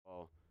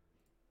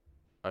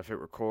I've hit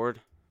record.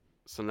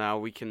 So now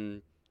we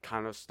can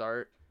kind of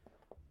start.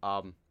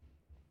 Um,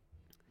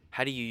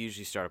 how do you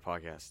usually start a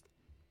podcast?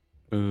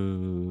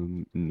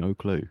 No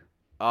clue.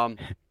 Um,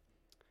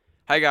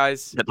 Hi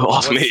guys, Don't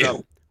ask what's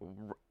me.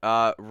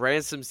 up?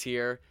 Ransom's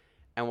here,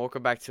 and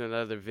welcome back to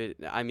another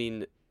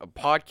a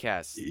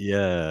podcast.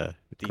 Yeah,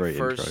 The great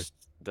intro. first,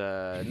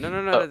 no,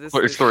 Sorry, this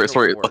sorry, intro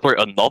sorry, won't work.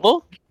 sorry, another?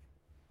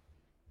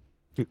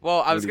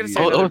 Well, I What was did gonna you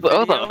say Oh, do? another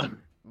that video, was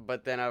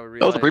but then I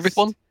that was the previous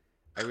one?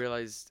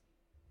 realized,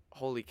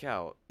 holy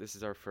cow, this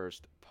is our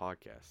first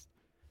podcast.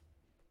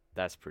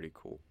 That's pretty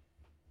cool.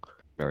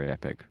 Very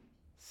epic.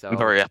 So,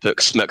 Very epic,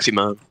 smexy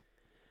man.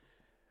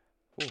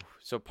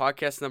 so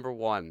podcast number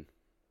one.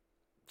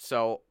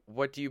 So,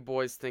 what do you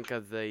boys think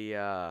of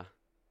the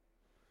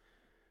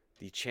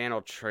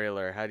channel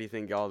trailer? How do you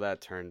think all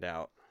that turned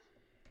out?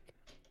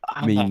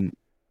 I mean,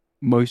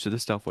 most of the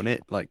stuff on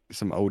it, like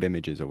some old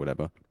images or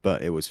whatever,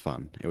 but it was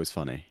fun. It was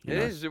funny, you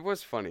know. It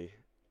was funny.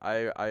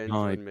 I I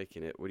enjoyed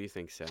making it. What do you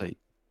think, Sam? say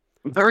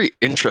Very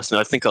interesting.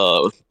 I think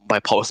my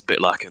part was a bit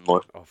lacking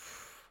though. Oh,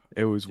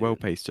 it was well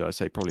dude. paced. So I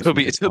say probably To some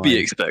be good to be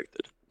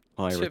expected.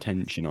 higher To-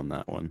 attention on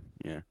that one.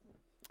 Yeah.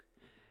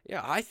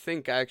 Yeah, I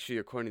think actually,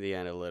 according to the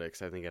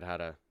analytics, I think it had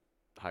a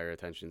higher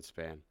attention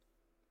span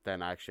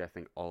than actually I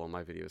think all of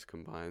my videos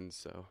combined.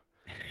 So,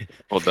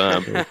 Oh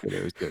damn. It was good.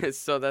 It was good.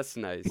 so that's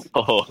nice.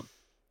 Oh,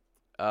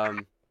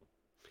 Um,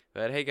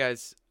 but hey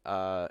guys,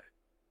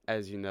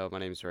 as you know, my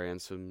name's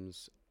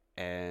Ransomz,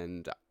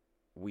 and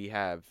we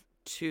have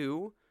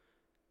two,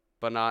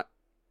 but not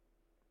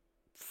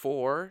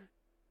four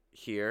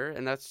here,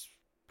 and that's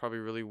probably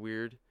really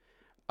weird.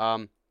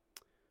 Um,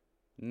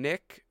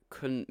 Nick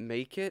couldn't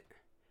make it,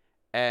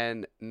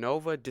 and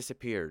Nova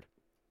disappeared.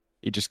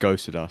 He just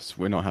ghosted us.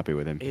 We're not happy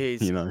with him.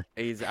 He's You know,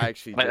 he's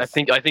actually I just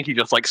think he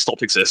just like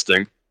stopped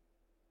existing.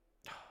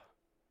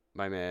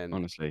 my man.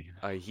 honestly.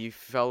 He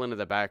fell into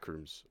the back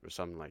rooms or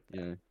something like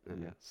that. Yeah.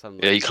 Yeah,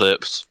 something Yeah, like that.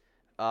 Eclipse.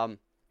 Um,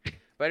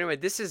 but anyway,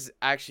 this is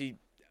actually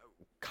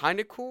kind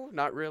of cool.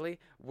 Not really.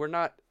 We're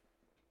not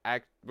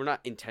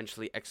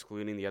intentionally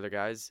excluding the other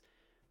guys.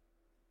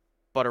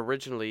 But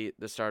originally,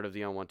 the start of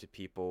the Unwanted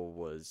People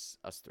was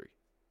us three,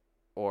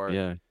 or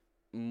Yeah.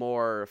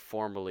 more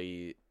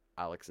formally,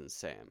 Alex and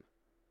Sam,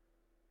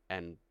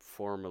 and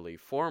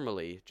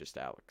formally, just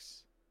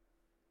Alex.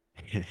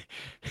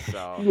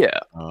 So Yeah.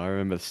 I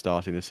remember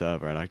starting the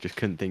server and I just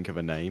couldn't think of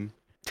a name.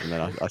 And then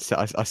I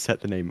set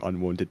the name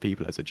Unwanted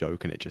People as a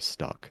joke and it just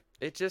stuck.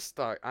 it just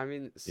stuck. I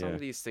mean, some Yeah. of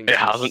these things It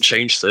just hasn't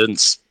changed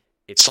since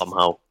It's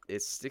somehow.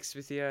 it sticks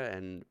with you,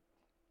 and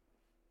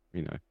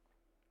You know,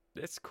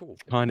 it's cool.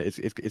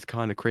 it's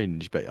kind of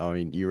cringe, but I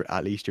mean,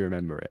 at least you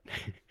remember it.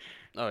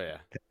 Oh yeah,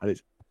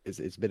 And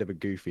it's a bit of a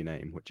goofy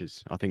name, which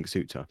I think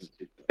suits us.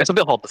 It's a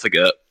bit hard to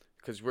forget.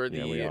 because we're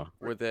Yeah, we are.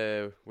 we're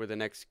the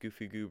next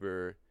Goofy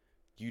Goober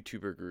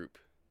YouTuber group.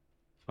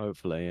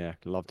 Hopefully, yeah.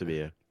 Love to be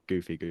a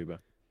goofy goober.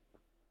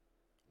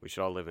 We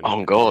should all live in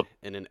Oh, God.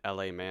 in an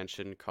LA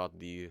mansion called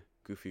the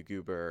Goofy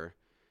Goober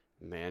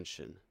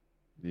Mansion.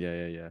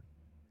 Yeah.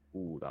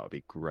 Ooh, that would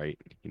be great.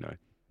 You know,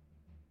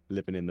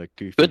 living in the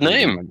goofy Good goober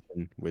name.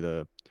 mansion with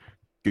a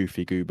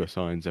goofy goober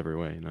signs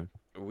everywhere. You know,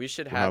 We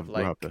should We'll have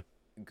we'll like the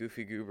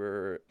Goofy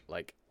Goober,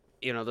 like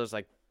those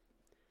like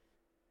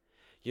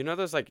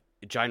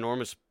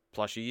ginormous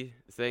plushie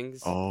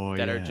things oh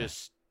that yeah, are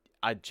just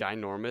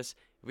ginormous.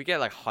 If we get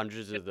like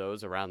hundreds of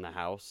those around the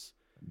house,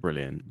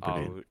 brilliant.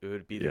 oh, it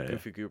would be the Yeah, yeah.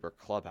 Goofy Goober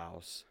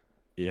clubhouse.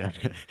 Yeah,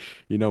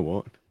 you know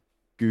what?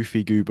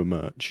 Goofy Goober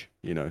merch.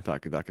 You know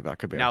that could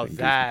be. Now I think,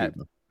 that- Goofy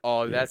Goober.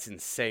 Oh, Yeah. that's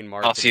insane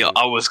I see. marketing.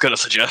 I was gonna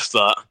suggest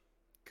that.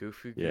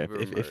 Goofy Yeah,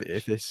 Goober if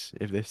merch.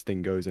 this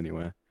thing goes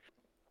anywhere,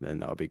 then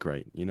that'll be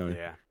great. You know,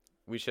 Yeah,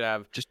 we should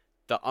have Just-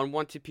 the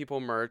Unwanted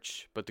People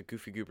merch, but the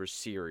Goofy Goober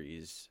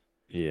series,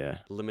 yeah,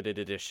 limited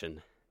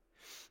edition.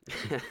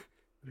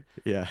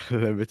 yeah,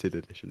 limited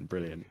edition,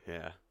 brilliant.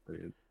 Yeah.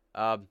 Brilliant.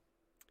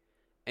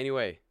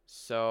 Anyway,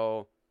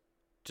 so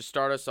to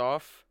start us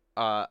off,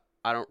 I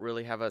don't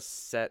really have a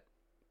set.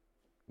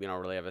 We don't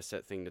really have a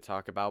set thing to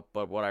talk about,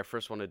 but what I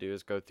first want to do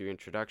is go through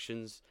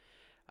introductions,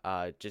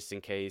 just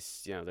in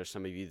case there's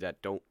some of you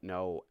that don't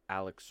know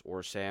Alex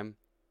or Sam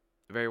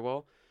very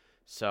well.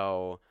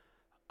 So,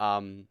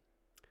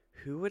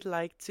 who would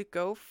like to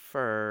go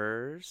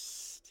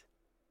first?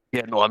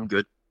 Yeah, no, I'm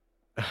good.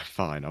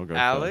 Fine, I'll go first.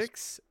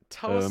 Alex,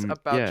 tell us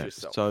about yeah,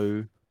 yourself.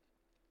 So,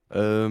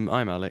 I'm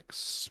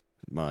Alex.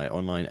 My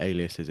online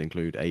aliases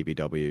include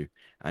ABW,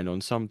 and on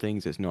some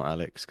things it's not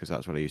Alex because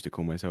that's what I used to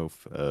call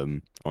myself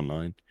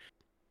online.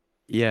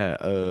 Yeah,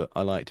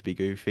 I like to be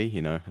goofy,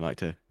 you know. I like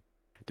to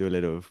do a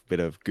little bit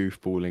of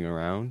goofballing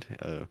around.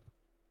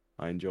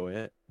 I enjoy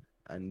it,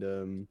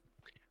 and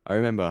I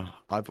remember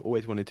I've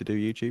always wanted to do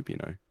YouTube. You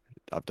know,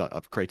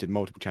 I've created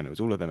multiple channels.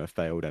 All of them have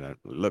failed, and I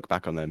look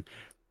back on them,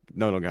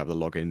 no longer have the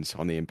logins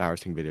on the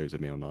embarrassing videos of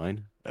me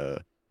online.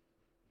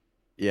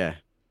 Yeah,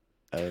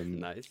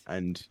 Nice.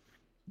 and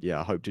yeah,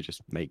 I hope to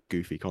just make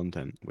goofy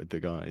content with the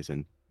guys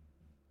and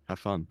have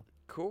fun.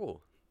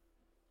 Cool.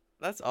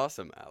 That's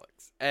awesome,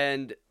 Alex.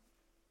 And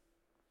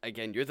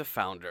again, you're the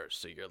founder,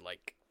 so you're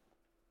like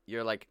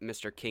You're like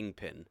Mr.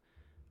 Kingpin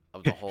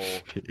of the whole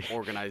Oh,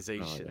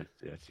 organization.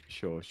 yes,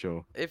 sure.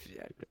 If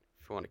you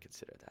want to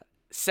consider that.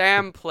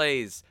 Sam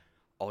plays.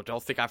 Oh,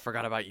 don't think I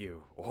forgot about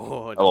you.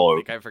 Oh, don't Hello.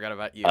 think I forgot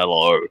about you.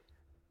 Hello.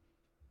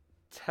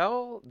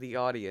 Tell the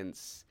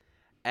audience,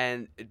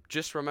 and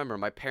just remember,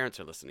 my parents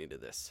are listening to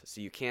this, so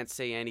you can't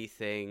say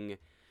anything.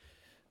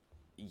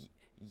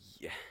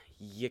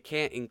 You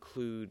can't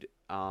include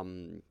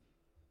Not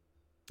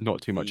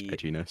too much the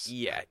edginess.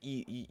 yeah.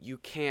 You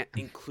can't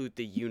include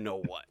the you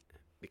know what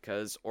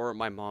because or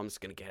my mom's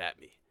gonna get at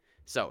me.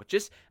 So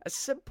just a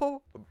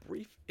simple,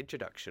 brief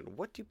introduction.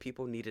 What do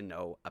people need to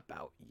know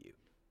about you?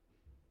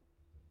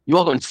 You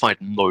are going to find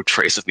no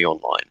trace of me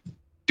online.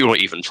 Do not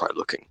even try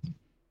looking.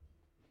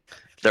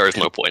 There is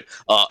no point.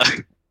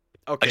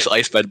 Okay.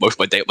 I spend most of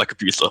my day at my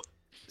computer,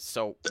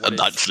 So and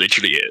that's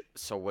literally it.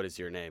 So what is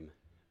your name?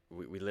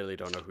 We literally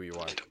don't know who you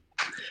are.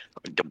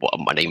 Well,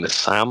 my name is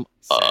Sam.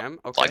 Sam.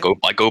 Okay.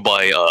 I go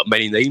by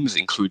many names,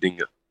 including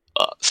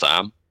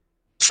Sam.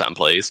 Sam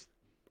plays.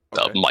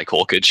 Okay. Mike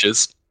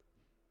Hawkins.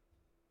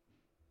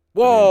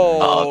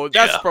 Whoa,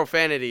 that's yeah.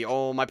 profanity.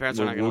 Oh, my parents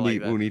are not gonna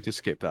like that. We'll need to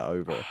skip that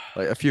over.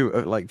 Like a few,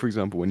 like for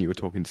example, when you were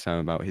talking to Sam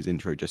about his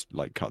intro, just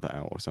like cut that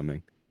out or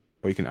something,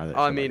 or you can add it.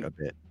 I For, mean, like,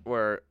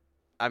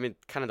 a bit.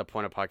 kind of the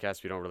point of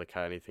podcast, we don't really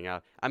cut anything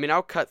out. I mean,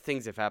 I'll cut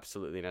things if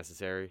absolutely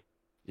necessary.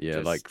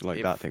 Yeah, just like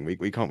if- that thing.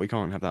 We can't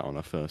have that on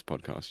our first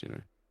podcast, you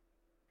know.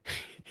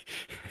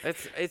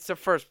 It's the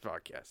first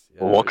podcast.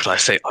 What could I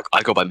say?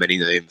 I go by many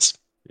names.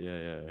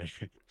 Yeah.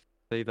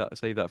 Save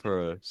that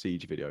for a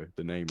Siege video.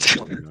 The name.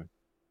 You know.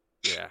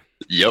 Yeah.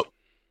 Yep.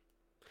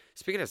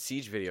 Speaking of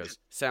siege videos,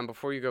 Sam,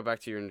 before you go back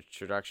to your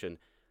introduction,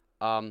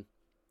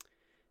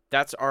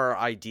 that's our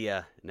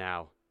idea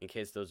now. In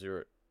case those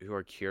who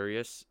are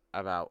curious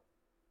about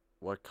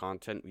what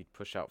content we'd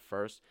push out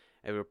first,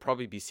 it would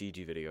probably be siege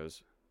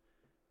videos,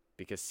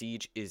 because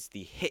Siege is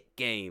the hit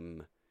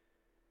game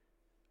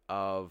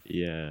of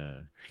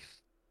Yeah.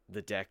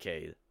 the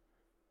decade.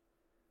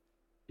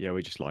 Yeah,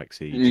 we just like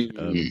Siege.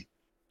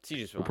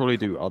 Siege is We'll fun. probably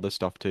do other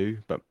stuff too,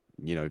 but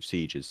you know,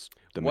 Siege is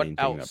the What main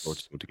thing that else? brought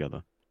us all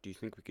together. Do you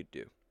think we could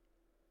do?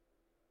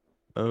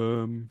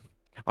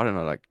 I don't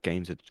know. Like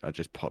games are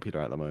just popular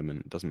at the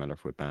moment. It doesn't matter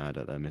if we're bad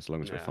at them as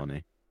long as we're Yeah.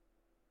 funny.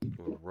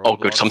 Oh,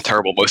 good. I'm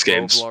terrible at most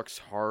games. Roblox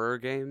horror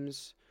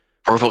games.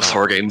 Roblox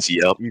horror games.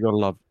 Yep. You gotta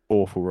love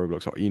awful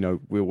Roblox. You know,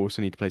 we'll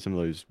also need to play some of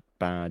those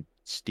bad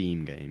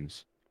Steam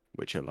games,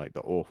 which are like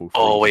the awful.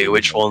 Oh free wait, Steam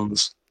which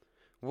ones.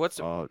 ones?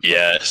 What's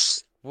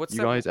Yes. what's You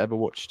that? guys ever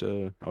watched?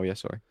 Oh yeah,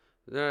 sorry.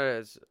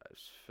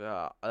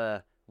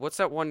 What's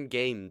that one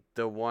game?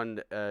 The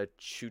one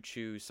Choo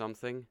Choo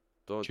something?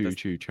 Choo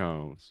Choo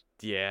Charles.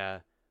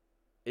 Yeah.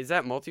 Is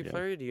that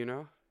multiplayer? Do you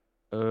know?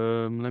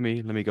 Let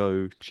me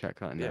go check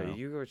that now. Yeah,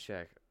 you go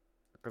check.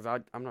 Because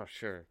I'm not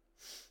sure.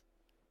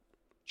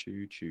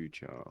 Choo Choo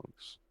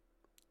Charles.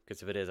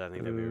 Because if it is, I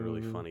think that'd be a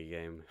really funny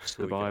game. we could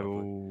hopefully-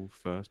 Survival,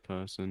 first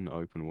person,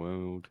 open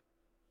world.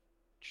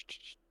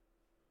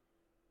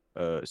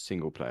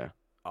 Single player.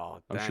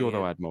 Oh, I'm dang sure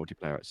they'll it. add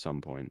multiplayer at some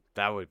point.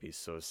 That would be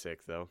so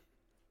sick, though.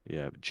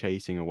 Yeah,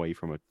 running away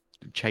from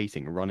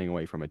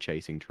a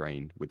chasing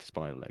train with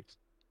spider legs.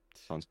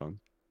 Sounds fun.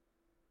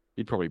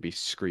 You'd probably be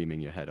screaming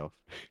your head off.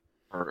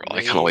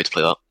 I cannot wait to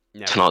play that.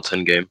 10 Never. out of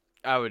 10 game.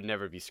 I would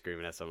never be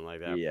screaming at something like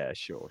that. Yeah,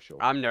 sure.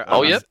 I'm never.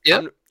 Oh, yeah,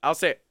 yeah. I'll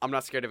say it, I'm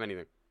not scared of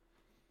anything.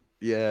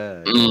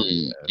 Yeah.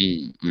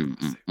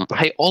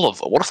 Hey,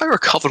 Oliver, what if I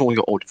recovered all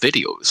your old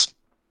videos?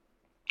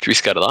 Should we be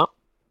scared of that?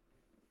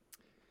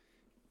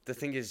 The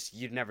thing is,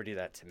 you'd never do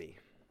that to me,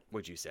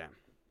 would you, Sam?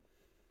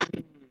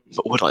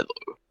 But would I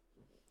though?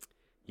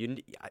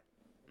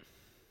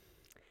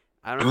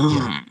 I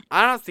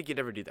don't think you'd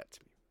ever do that to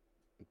me.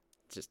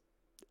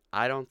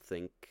 I don't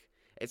think.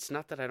 It's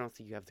not that I don't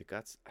think you have the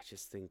guts. I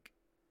just think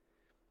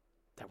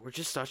that we're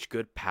just such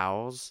good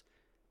pals.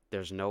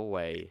 There's no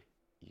way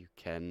you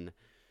can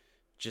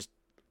just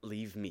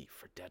leave me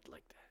for dead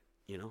like that.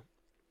 You know?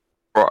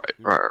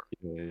 Right.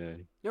 Yeah.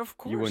 Yeah, of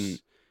course. You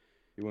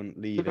wouldn't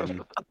leave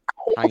him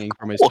hanging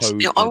from his Of course,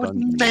 toes. yeah, in I a would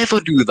dungeon. never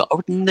do that. I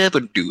would never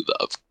do that.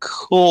 Of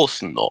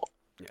course not.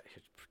 Yeah,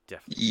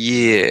 definitely.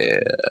 Yeah.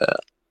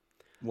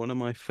 One of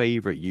my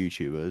favorite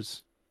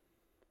YouTubers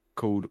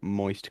called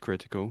Moist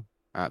Critical.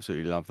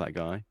 Absolutely love that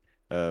guy.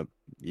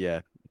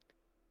 Yeah.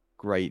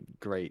 Great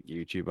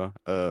YouTuber.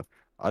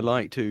 I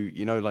like to,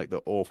 like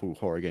the awful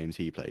horror games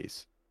he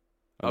plays.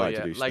 I like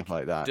to do stuff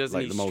like that. Doesn't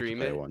like he the stream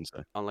multiplayer it ones.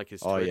 on like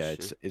his Oh Twitch? yeah,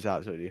 it's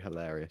absolutely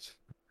hilarious.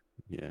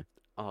 Yeah.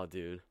 Oh,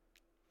 dude.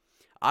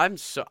 I'm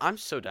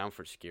so down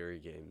for scary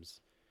games.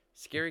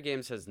 Scary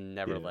games has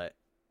never let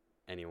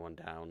anyone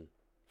down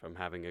from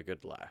having a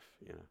good laugh,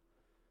 you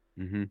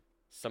know. Mm-hmm.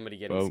 Somebody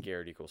getting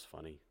scared equals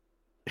funny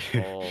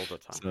all the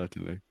time.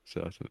 Certainly.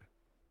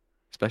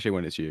 Especially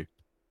when it's you.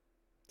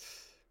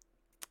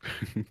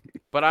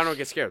 But I don't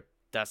get scared.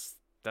 That's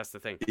the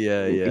thing.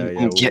 Yeah. Yeah.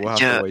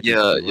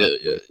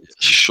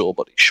 Sure,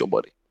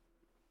 buddy.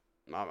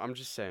 I'm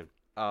just saying.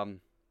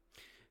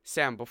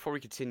 Sam, before we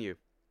continue,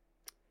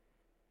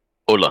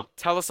 Hola.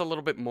 tell us a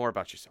little bit more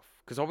about yourself,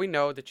 Because all we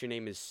know that your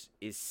name is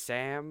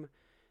Sam,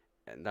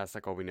 and that's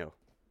like all we know.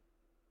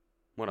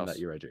 What And else? that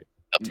you're edgy.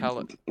 Tell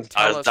us.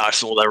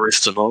 That's all there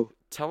is to know.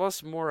 Tell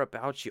us more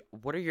about you.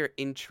 What are your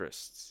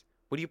interests?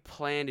 What do you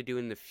plan to do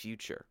in the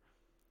future?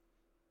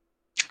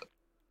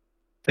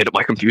 Stayed at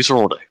my computer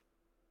all day.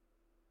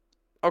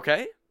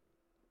 Okay.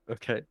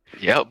 Okay.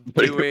 Yeah,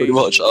 pretty Doing-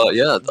 much.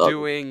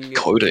 Doing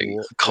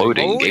Coding,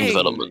 Coding. game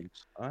development.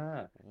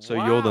 Ah, so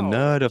you're the Wow.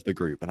 nerd of the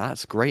group, and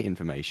that's great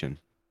information.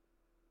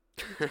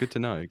 It's good to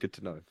know. Good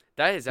to know.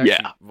 That is actually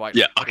Yeah, vital.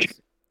 yeah, okay.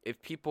 because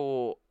if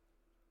people,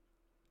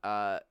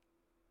 never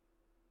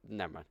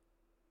mind.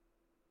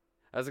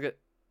 That was a good.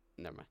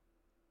 Never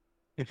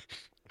mind.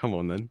 Come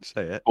on, then,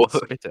 say it. What?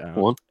 Spit it out.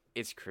 Go on.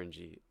 It's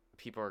cringy.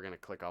 People are gonna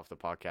click off the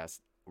podcast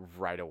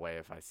right away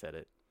if I said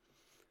it.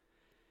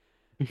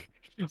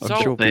 I'm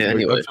So- sure people,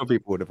 Anyway. I'm sure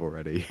people would have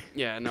already.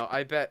 Yeah, no,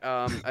 I bet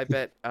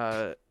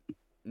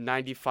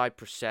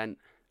 95%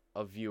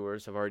 of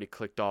viewers have already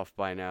clicked off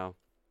by now.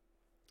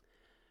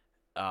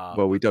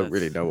 Well, we but don't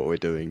really that's- know what we're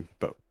doing,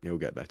 but it'll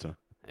get better.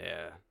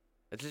 Yeah,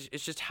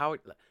 it's just how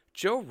it.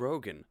 Joe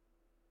Rogan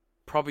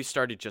probably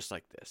started just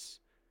like this.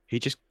 He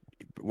just,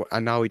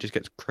 and now he just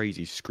gets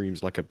crazy,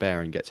 screams like a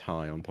bear, and gets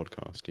high on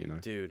podcast. You know.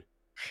 Dude,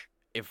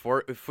 if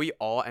we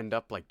all end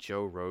up like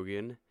Joe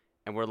Rogan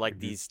and we're like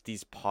Mhm.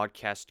 these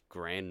podcast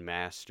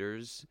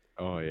grandmasters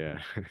Oh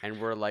yeah.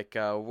 and we're like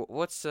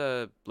what's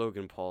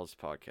Logan Paul's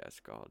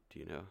podcast called? Do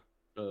you know?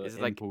 Is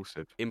it like-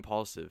 impulsive?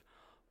 Impulsive.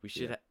 We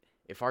should Yeah.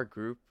 if our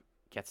group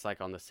gets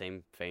like on the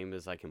same fame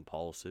as like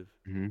Impulsive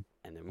Hmm.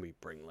 and then we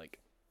bring like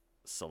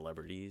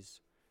celebrities,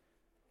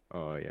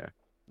 Oh yeah,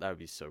 that would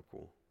be so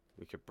cool.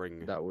 We could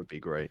bring that would be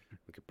great.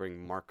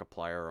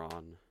 Markiplier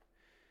on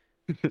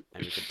and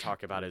we could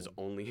talk about his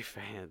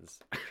OnlyFans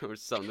or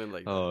something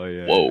like that. Oh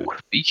yeah. Whoa,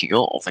 speaking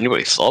of,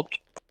 anybody subbed?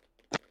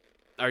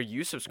 Are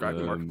you subscribed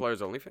to Um, Markiplier's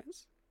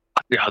OnlyFans?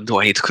 Yeah, do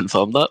I need to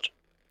confirm that?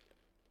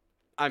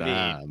 I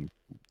mean,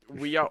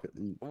 Damn. we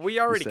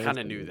already saying kind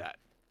of knew something. that,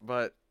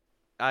 but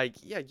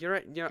yeah, you're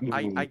right. You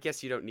know, I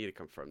guess you don't need to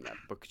confirm that,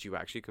 but could you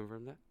actually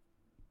confirm that?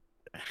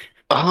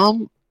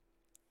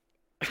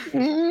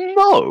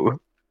 No.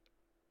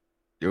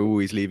 You're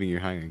always leaving you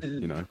hanging.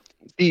 You know.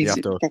 You have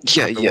Easy. to,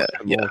 Yeah, have to yeah, watch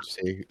them yeah.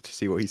 more to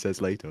see what he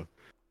says later.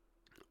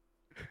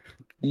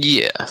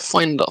 Yeah,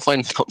 find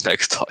out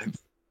next time.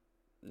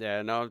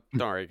 Yeah, no,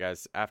 don't worry,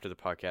 guys. After the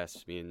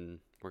podcast,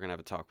 we're gonna have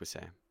a talk with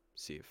Sam.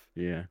 See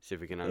Yeah. if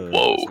we can Whoa.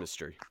 uncover this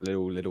mystery.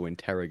 Little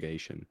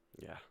interrogation.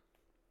 Yeah,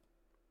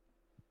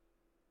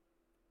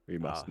 We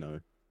must know.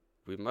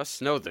 we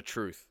must know the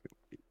truth.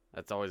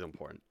 That's always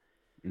important.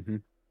 Hmm.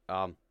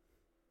 Um,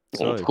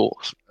 Well, of So,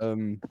 course.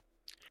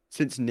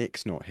 Since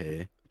Nick's not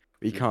here,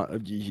 we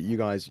can't. You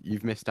guys,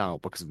 you've missed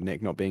out because of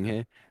Nick not being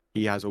here.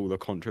 He has all the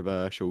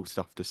controversial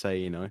stuff to say.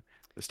 You know,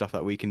 the stuff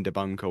that we can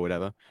debunk or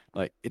whatever.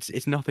 Like,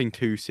 it's nothing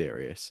too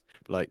serious.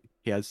 Like,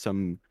 he has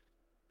some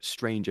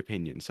strange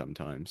opinions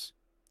sometimes.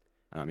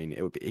 I mean,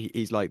 it would be,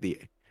 he's like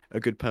a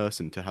good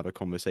person to have a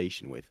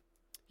conversation with.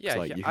 It's yeah,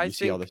 like I you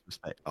see think,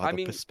 other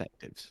mean-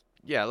 perspectives.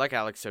 yeah, like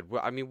Alex said,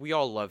 we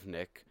all love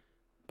Nick,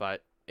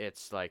 but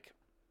it's like.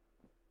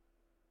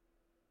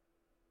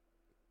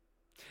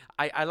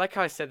 I like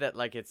how I said that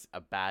like it's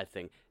a bad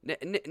thing.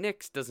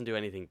 Nick doesn't do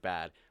anything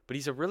bad, but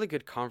he's a really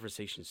good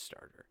conversation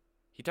starter.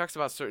 He talks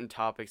about certain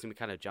topics and we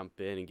kind of jump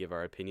in and give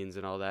our opinions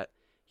and all that.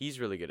 He's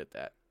really good at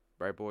that,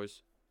 right,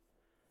 boys?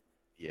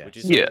 Yeah. Which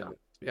is Yeah. something-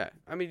 yeah.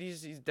 I mean,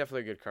 he's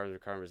definitely a good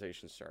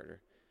conversation starter.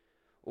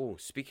 Oh,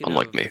 speaking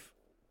Unlike of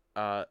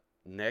me.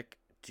 Nick,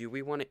 do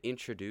we want to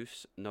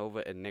introduce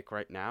Nova and Nick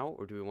right now,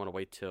 or do we want to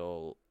wait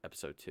till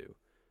episode 2?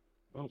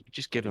 Well,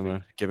 just What do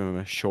you give him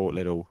a short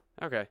little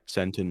Okay.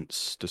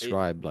 sentence,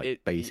 describe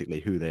basically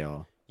who they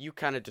are. You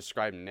kind of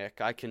describe Nick.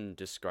 I can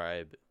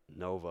describe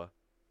Nova,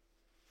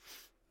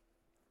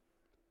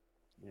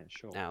 Yeah,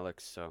 sure.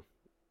 Alex. So,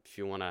 if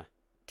you want to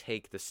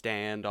take the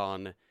stand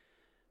on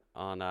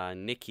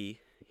Nikki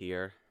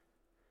here.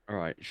 All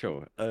right,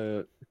 sure.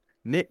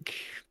 Nick,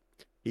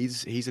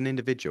 he's an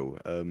individual.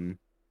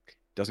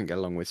 Doesn't get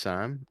along with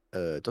Sam.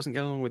 Doesn't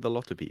get along with a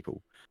lot of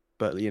people.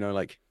 But you know,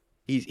 like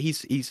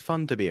he's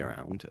fun to be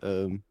around.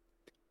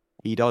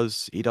 He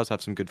does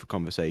have some good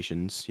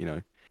conversations. You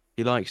know,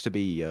 he likes to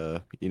be.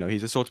 You know,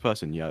 he's the sort of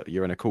person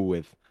you're in a call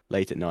with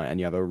late at night and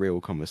you have a real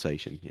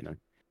conversation. You know,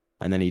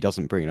 and then he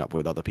doesn't bring it up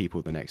with other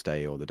people the next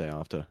day or the day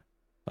after.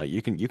 Like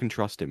you can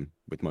trust him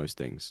with most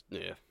things.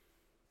 Yeah.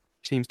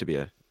 Seems to be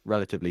a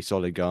relatively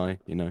solid guy,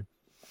 you know.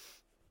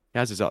 He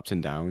has his ups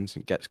and downs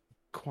and gets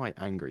quite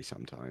angry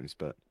sometimes,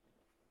 but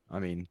I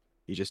mean,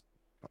 he's just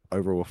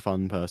overall a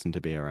fun person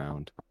to be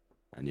around.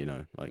 And you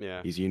know, like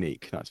Yeah. he's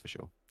unique, that's for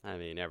sure. I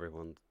mean,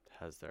 everyone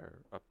has their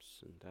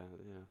ups and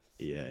downs.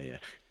 Yeah.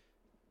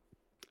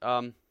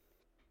 Yeah.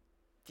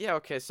 Yeah,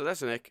 okay, so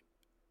that's Nick.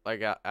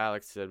 Like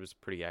Alex said, was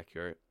pretty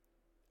accurate.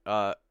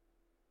 I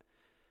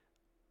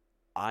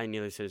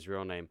nearly said his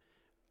real name.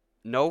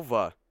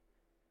 Nova.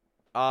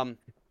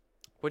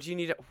 What do you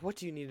need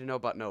to know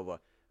about Nova?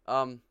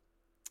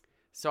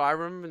 So I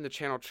remember in the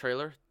channel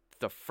trailer,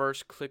 the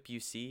first clip you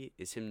see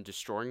is him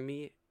destroying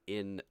me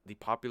in the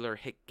popular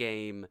hit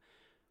game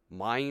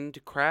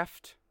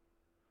Minecraft.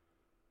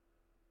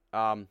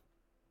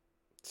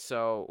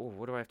 So,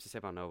 what do I have to say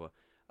about Nova?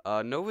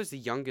 Nova's the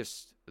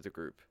youngest of the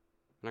group.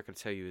 I'm not gonna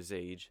tell you his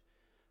age,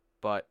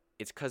 but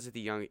it's because of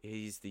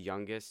he's the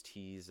youngest.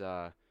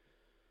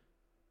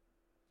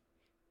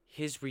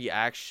 His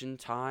reaction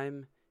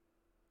time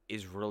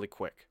is really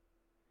quick,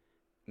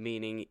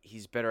 meaning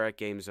he's better at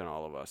games than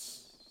all of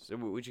us. So,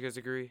 would you guys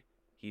agree?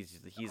 He's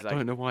I like,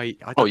 don't know why.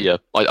 Oh yeah,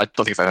 I don't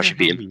think I've I don't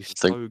actually know how been he's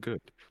anything. so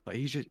good. Like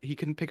he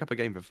can pick up a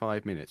game for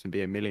 5 minutes and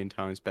be a million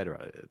times better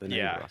at it than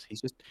any Yeah. of us.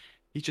 He's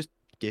just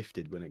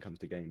gifted when it comes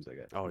to games, I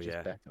guess. Oh, He's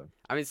yeah. just better.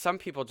 I mean, some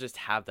people just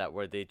have that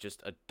where they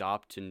just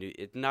adopt to new.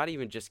 It's not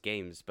even just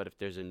games, but if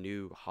there's a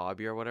new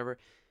hobby or whatever,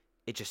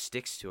 it just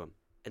sticks to them,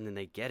 and then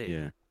they get it.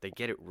 Yeah. They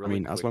get it I really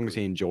mean, as long as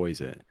he quickly.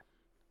 enjoys it,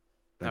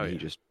 then Oh, yeah.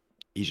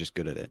 he's just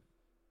good at it.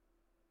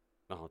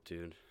 Oh,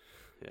 dude,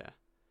 yeah.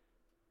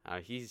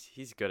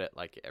 He's good at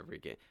like every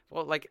game.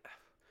 Well, like,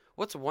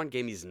 what's one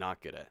game he's not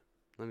good at?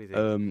 Let me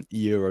think.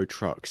 Euro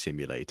Truck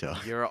Simulator.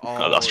 You're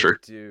that's true.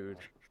 dude.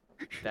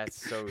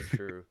 That's so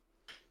true.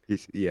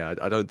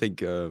 I don't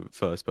think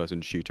first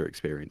person shooter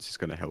experience is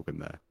gonna help him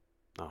there.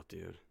 Oh,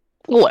 dude.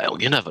 Well,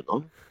 you never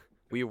know.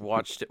 We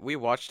watched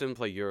him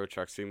play Euro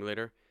Truck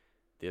Simulator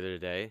the other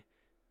day,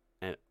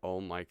 and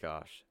oh my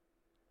gosh.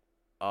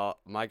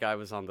 My guy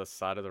was on the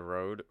side of the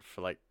road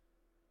for like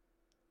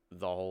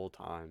the whole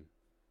time,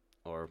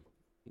 or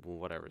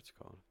whatever it's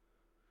called.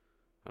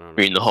 I don't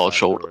know. You mean the hard side of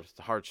shoulder? road.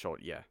 The hard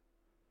shoulder, yeah.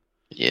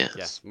 Yes.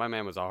 Yeah, my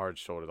man was a hard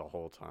shoulder the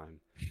whole time.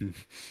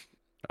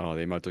 Oh,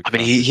 they might have. I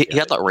mean, he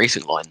had that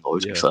racing line though.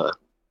 To be Yeah. fair,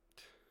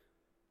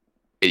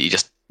 he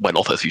just went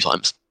off it a few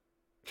times.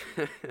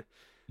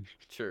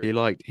 True. He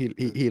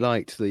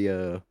liked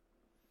the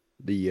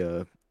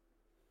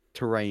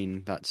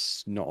terrain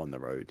that's not on the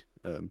road.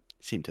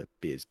 Seemed to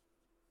be his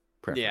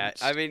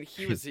preference. Yeah, I mean,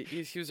 he was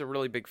a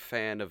really big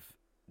fan of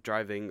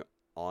driving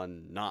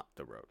on not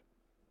the road.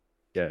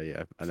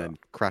 Yeah, and then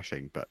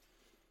crashing. But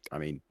I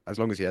mean, as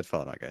long as he had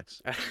fun, I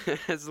guess.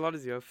 As long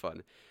as you have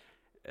fun.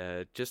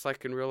 Just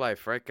like in real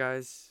life, right,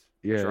 guys?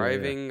 Yeah.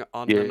 Driving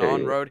on Yeah, the yeah,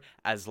 non-road,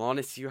 as long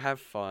as you have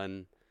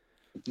fun.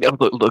 Yeah,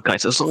 look,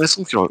 guys. As long as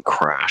you don't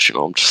crash, you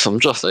know, I'm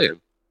just saying.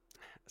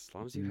 As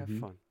long as you have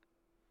Mhm.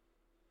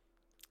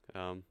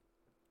 fun.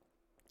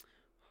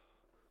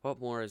 What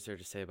more is there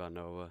to say about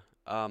Nova?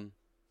 I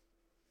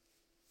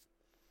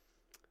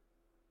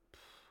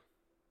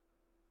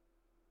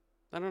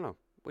don't know.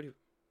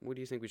 What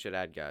do you think we should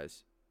add,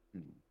 guys?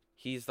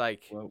 He's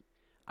like, Well,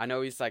 I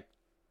know he's like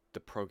the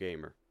pro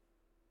gamer.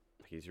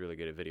 He's really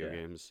good at video Yeah.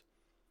 games.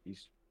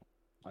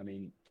 I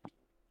mean,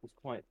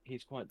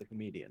 he's quite the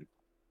comedian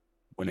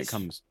when He's- it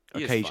comes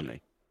he is funny.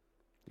 occasionally.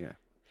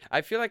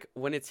 I feel like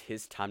when it's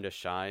his time to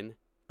shine,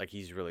 like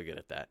he's really good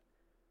at that.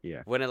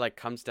 Yeah. When it like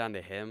comes down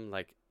to him,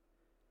 like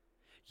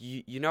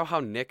you know how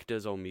Nick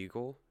does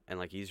Omegle, and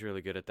like he's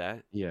really good at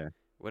that. Yeah.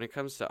 When it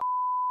comes to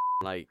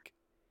like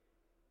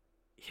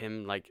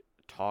him like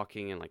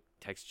talking and like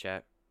text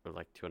chat or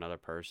like to another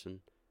person,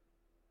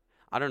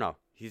 I don't know.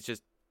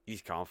 He's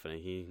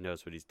confident. He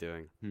knows what he's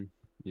doing.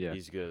 Yeah.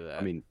 He's good at that.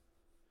 I mean,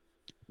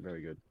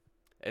 very good.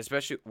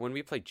 Especially when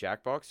we play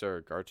Jackbox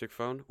or Gartic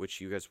Phone, which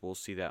you guys will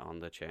see that on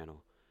the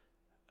channel,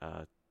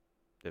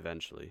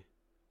 eventually.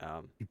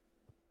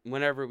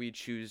 Whenever we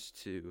choose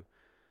to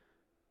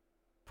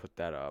put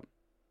that up,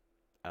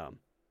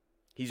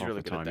 he's Half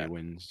really the good at time that. he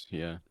wins.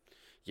 Yeah.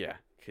 Yeah,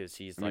 because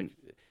he's I mean-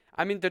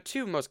 I mean, the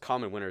two most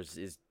common winners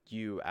is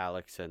you,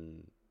 Alex,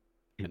 and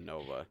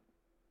Nova.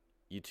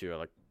 You two are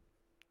like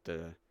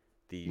the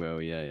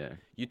Well, yeah.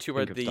 you two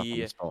are think of stuff on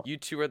the spot. you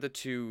two are the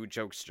two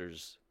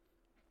jokesters.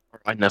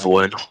 I never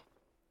win.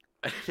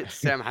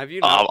 Sam, have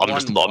you I'm not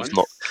just won not- I'm once? just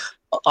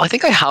not- I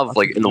think I have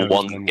like think in the no, it's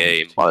one been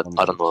game, two but I times.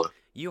 don't know.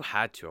 You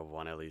had to have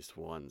won at least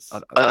once.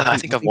 I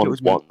think I've it won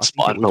was when- once, think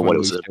but I it don't know was what when it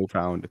was we in. still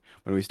found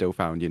when we still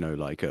found,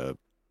 like I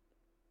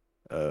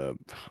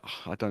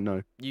don't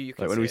know. You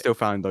can Like when say we it. still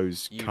found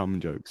those You- cum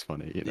jokes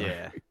funny,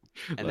 Yeah.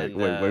 And like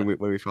then when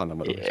we found them,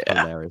 like, the most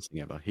Yeah. hilarious thing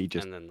ever. He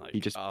just and then like he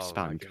just oh,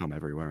 spammed okay. cum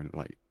everywhere and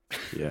like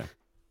yeah.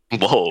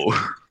 Whoa.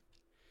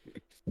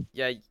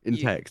 Yeah, In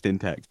you, text.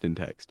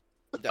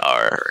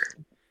 Arr.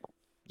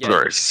 yeah,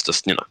 Or it's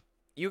just, you know.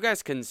 you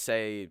guys can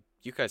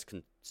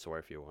swear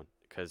if you want,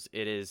 because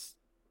it is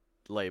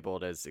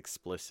labeled as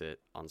explicit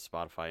on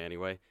Spotify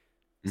anyway.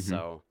 Mhm.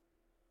 So,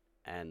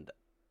 and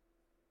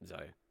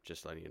Zoe,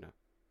 just letting you know,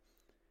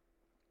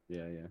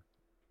 Yeah.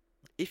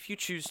 if you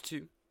choose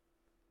to.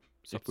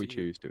 it's up If we to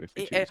you. choose to, if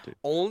we Eh, choose to.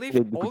 Only if,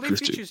 Yeah, we only could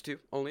if you choose to. choose to.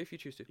 Only if you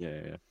choose to.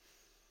 Yeah.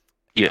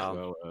 Yeah. Um,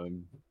 Well,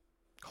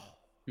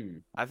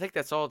 I think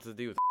that's all to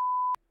do with.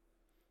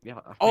 yeah.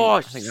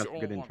 I think that's a oh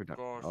good my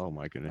introduction. gosh. Oh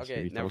my goodness. Okay,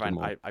 have you never thought of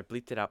mind. more? I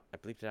bleeped it out.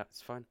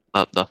 It's fine.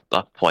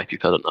 That wipe you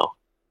said it now.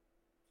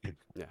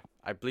 Yeah,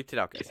 I bleeped it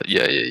out, guys.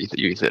 Yeah,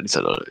 you said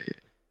it.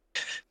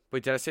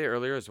 Wait, did I say it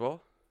earlier as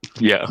well?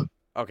 Yeah.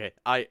 Okay,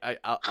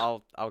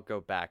 I'll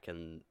go back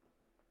and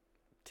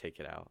take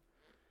it out.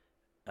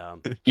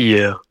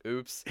 Yeah.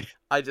 Oops.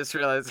 I just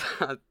realized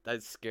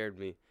that scared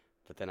me,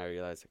 but then I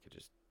realized I could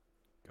just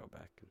go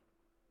back and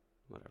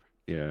whatever.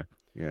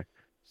 Yeah.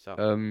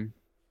 So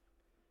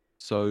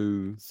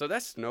So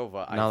that's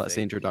Nova. I now that's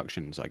the think.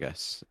 introductions, I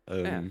guess.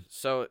 Yeah.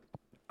 So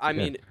I yeah.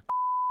 mean,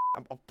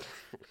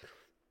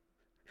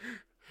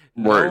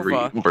 Rory,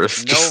 Nova.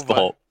 just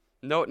stop.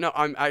 No,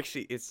 I'm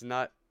actually. It's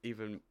not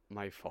even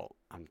my fault.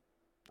 I'm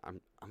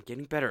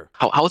getting better.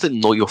 How is it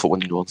not your fault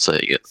when you're not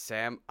saying it?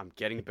 Sam, I'm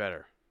getting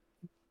better.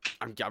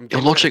 I'm getting Your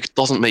better. logic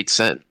doesn't make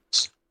sense.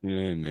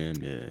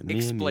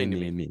 Explain to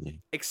me.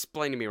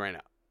 Explain to me right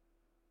now.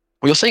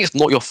 Well, you're saying it's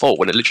not your fault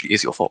when it literally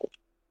is your fault.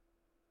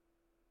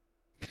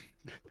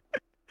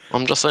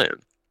 I'm just saying.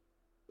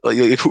 Like,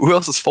 who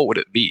else's fault would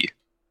it be?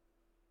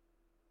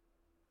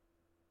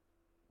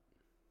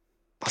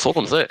 That's all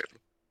I'm saying.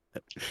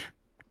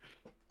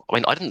 I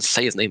mean, I didn't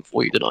say his name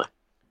for you, did I?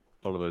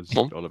 Oliver's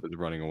Huh?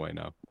 running away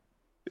now.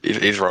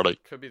 He's running.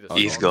 Could be the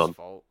He's song's gone.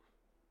 fault.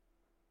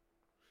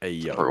 Hey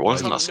yo. Bro, what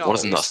is in that? No, What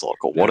is in that it's- song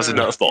called? no, What no, is in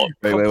no, that song?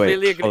 Wait.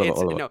 Completely agree. Oliver, It's,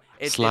 Oliver. no,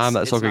 it's, Slam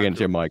that it's song not against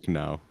your good. mic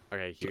now.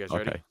 Okay, you guys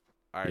ready? Okay.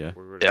 All right. Yeah.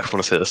 We're ready. Yeah, I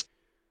want to see this.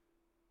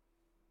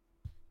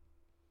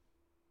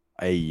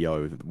 Hey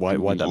yo.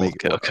 Why'd that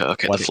make? Okay. why'd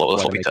The it- flow. why'd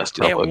Let it me make a test.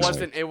 cracking It noise?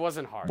 wasn't. It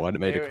wasn't hard. Why'd it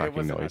make a cracking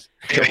wasn't noise?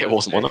 hard. It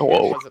wasn't one. It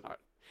Whoa. wasn't hard.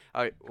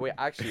 All right. Wait.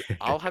 Actually,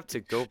 I'll have to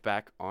go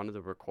back onto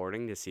the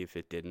recording to see if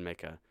it didn't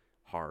make a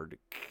hard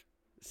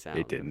sound.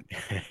 It didn't.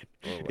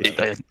 Or I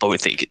whatever.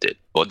 don't think it did.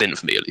 Well, it didn't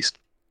for me at least.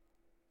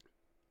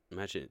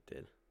 Imagine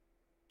it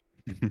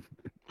did.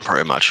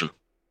 Very imagine.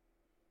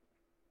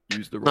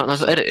 Use the No,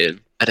 rock. edit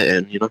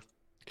in. You know,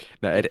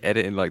 No,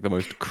 edit in like the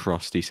most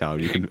crusty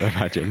sound you can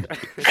imagine.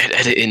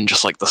 edit in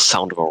just like the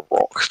sound of a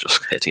rock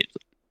just hitting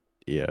it.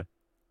 Yeah.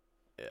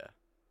 Yeah,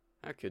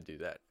 I could do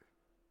that.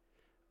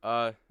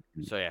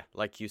 So yeah,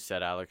 like you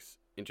said, Alex,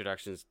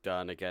 introduction's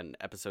done again.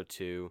 Episode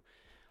 2.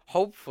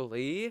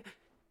 Hopefully,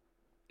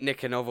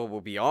 Nick and Nova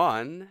will be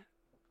on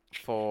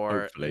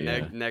for Hopefully,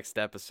 yeah. next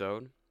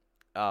episode.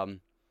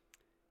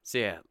 So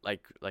yeah,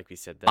 like we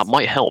said, That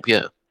might help.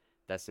 Yeah.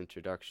 that's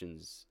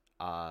introductions.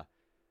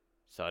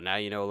 So now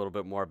you know a little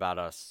bit more about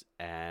us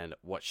and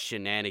what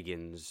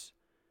shenanigans,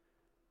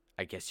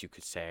 I guess you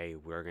could say,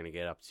 we're gonna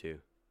get up to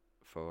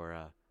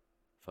for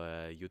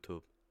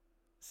YouTube.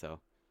 So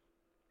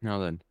Now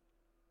then,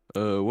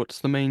 what's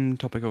the main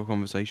topic of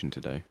conversation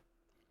today,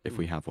 if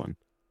we have one?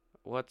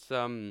 what's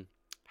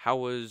how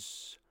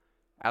was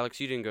Alex?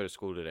 You didn't go to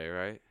school today,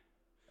 right?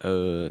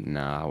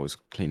 Nah, I was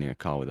cleaning a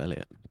car with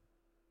Elliot.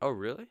 Oh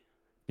really?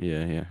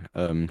 Yeah.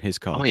 His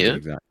car. Oh, to be yeah?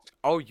 exact.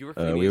 Oh, you were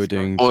cleaning We were his car.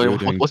 doing Oh, we yeah, were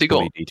doing what's he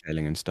body got?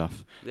 detailing and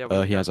stuff. Yeah,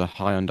 what He you has a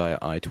Hyundai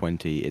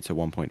i20. It's a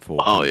 1.4.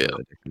 Oh, yeah.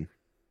 edition.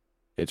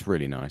 It's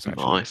really nice,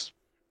 actually. Nice.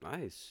 got?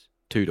 Nice.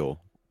 2-door.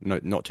 No,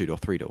 not 2-door,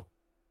 3-door.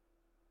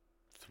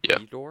 Yeah.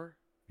 3-door?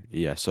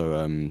 Yeah. So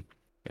it Wait,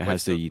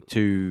 has so- the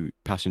 2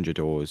 passenger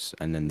doors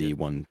and then the Yep.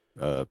 one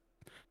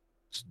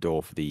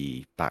door for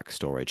the back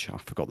storage. I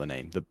forgot the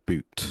name. The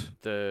boot.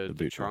 The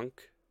boot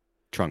trunk?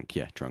 Trunk.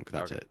 Yeah, trunk.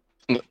 That's Okay.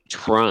 it.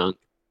 Trunk.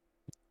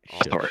 Oh,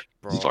 Sorry.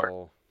 bro, Sorry.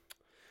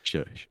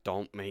 Shush.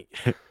 don't make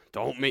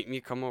me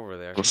come over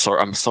there. I'm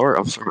sorry. I had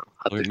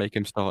Don't to- make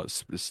him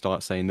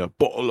start saying the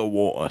bottle of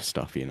water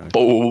stuff, you know.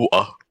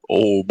 Boa.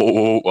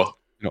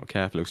 Not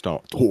careful, he'll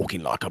start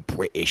talking like a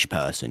British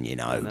person, you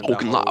know. And then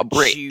Talking the like a whole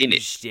Brit, innit?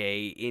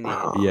 Tuesday,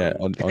 innit? Yeah,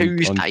 on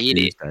Tuesday, innit?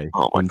 Tuesday.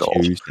 Oh my on God.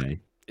 Tuesday.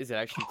 Is it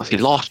actually? See,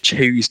 last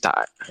Tuesday.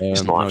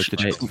 It's not No, actually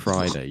today it's Tuesday.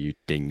 Friday, you It's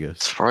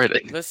dingus.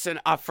 Friday. Listen,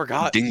 I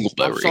forgot.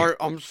 Dingleberry.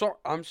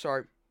 I'm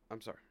sorry.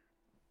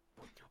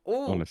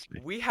 Oh,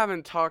 Honestly. we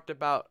haven't talked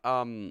about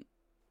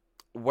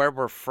where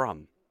we're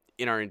from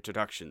in our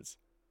introductions.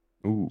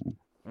 Ooh.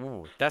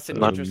 Ooh, that's an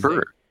Not interesting.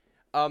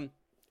 sure.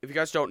 If you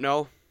guys don't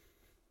know,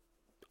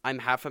 I'm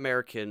half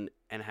American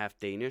and half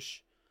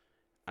Danish,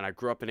 and I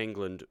grew up in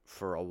England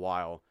for a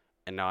while,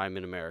 and now I'm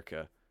in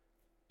America.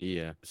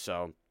 Yeah.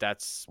 So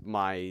that's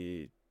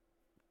my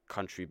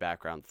country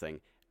background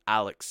thing.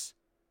 Alex,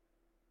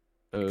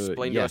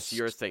 explain to us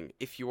your thing,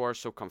 if you are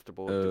so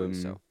comfortable with doing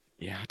so.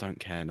 Yeah, I don't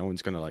care. No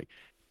one's gonna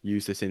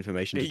use this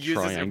information to Use this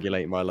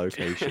triangulate my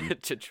location.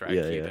 to track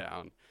Yeah, you yeah.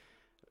 down.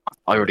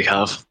 I already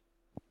have.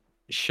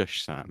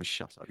 Shush, Sam.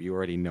 Shut up. You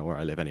already know where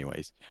I live,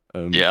 anyways.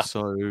 Yeah.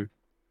 So,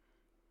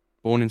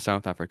 born in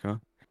South Africa.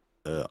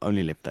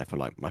 Only lived there for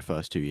like my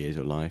first 2 years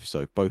of life.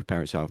 So both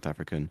parents South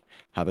African.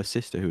 Have a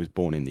sister who was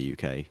born in the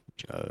UK.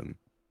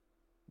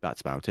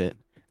 That's about it.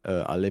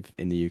 I live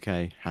in the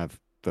UK. Have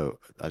for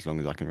as long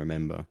as I can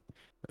remember.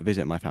 I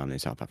visit my family in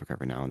South Africa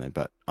every now and then,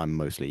 but I'm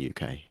mostly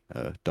UK.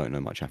 Don't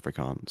know much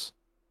Afrikaans.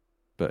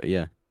 But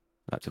yeah,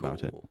 that's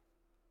about it. Cool.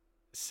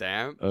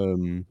 Sam?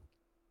 I'm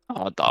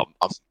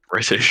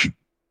British.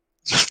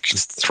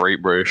 Just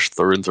straight British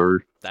through and through.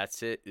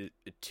 That's it?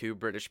 2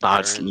 British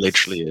parents? That's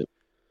literally it.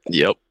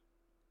 Yep.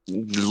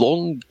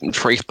 Long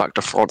trace back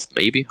to France,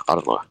 maybe? I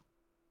don't know.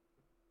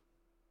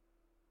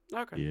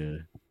 Okay, Yeah.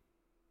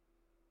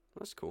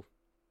 that's cool.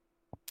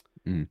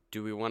 Mm.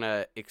 Do we want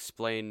to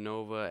explain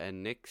Nova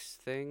and Nick's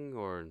thing,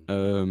 or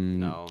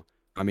No.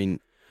 I mean,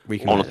 we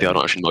can. Honestly, I don't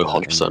let actually know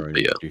them, 100%,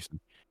 but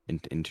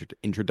yeah.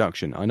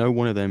 Introduction. I know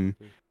one of them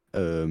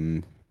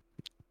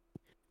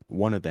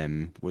one of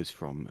them was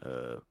from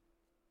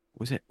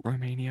was it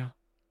Romania?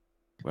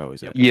 Where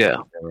was Yep. it? Yeah.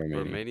 Romania.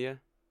 Romania,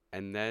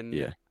 and then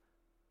Yeah,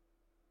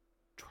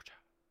 Georgia.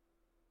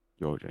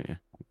 Georgia. Yeah.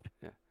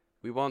 Yeah,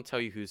 we won't tell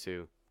you who's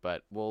who,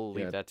 but we'll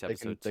leave Yeah, that to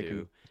episode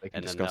 2, they can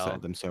and then discuss they'll.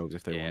 that themselves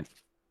if they Yeah. want.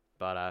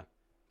 But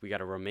we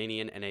got a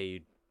Romanian and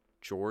a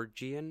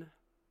Georgian,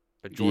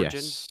 a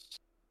Georgian, Yes.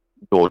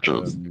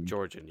 Georgian.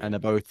 Georgian. Yeah. And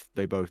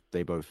they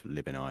both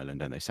live in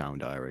Ireland and they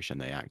sound Irish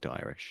and they act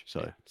Irish.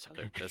 So Yeah, so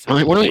that's What,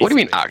 how what do you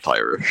mean basically- act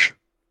Irish?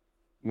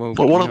 well,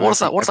 What does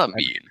that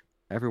mean?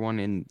 Everyone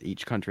in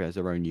each country has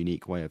their own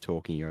unique way of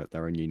talking, or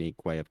their own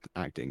unique way of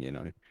acting. You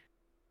know,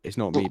 it's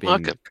not me being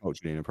Okay.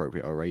 culturally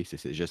inappropriate or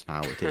racist. It's just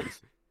how it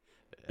is.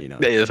 You know.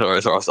 Yeah,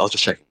 sorry, I was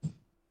just checking.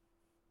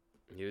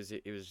 He was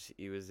a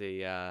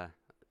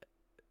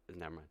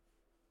never mind.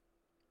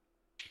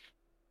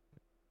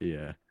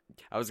 Yeah.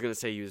 I was gonna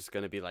say he was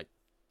gonna be like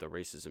the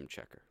racism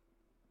checker,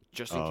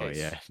 just in Oh case.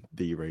 yeah,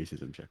 the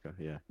racism checker.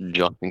 Yeah.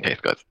 Just in case,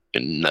 guys.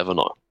 You never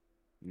know.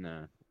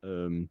 Nah.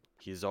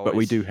 He's always. But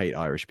we do hate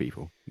Irish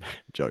people.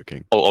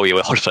 Joking. Oh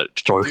yeah, 100%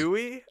 joke. Do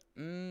we?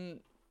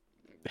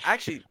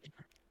 Actually,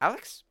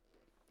 Alex,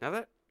 now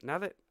that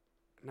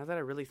I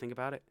really think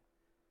about it,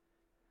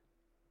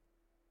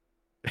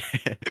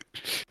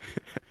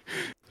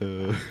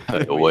 uh,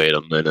 Wait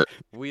a minute.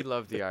 we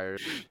love the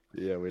Irish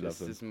yeah, we love just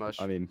them. as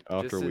much. I mean,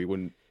 after all, as- we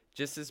wouldn't.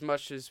 Just as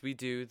much as we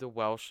do the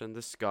Welsh and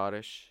the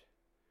Scottish.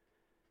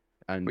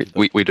 And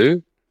We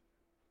do?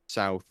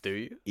 south, Do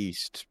you?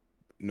 east,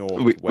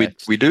 north, We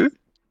west. do?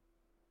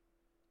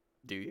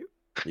 Do you?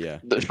 Yeah,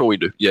 Sure we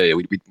do. Yeah,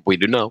 we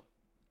do now.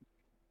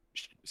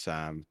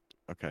 Sam.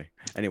 Okay.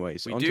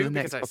 Anyways, We on do to the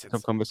because next I topic said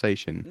of so.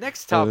 conversation.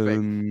 Next topic.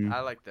 Um,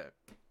 I like that.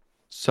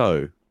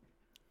 So,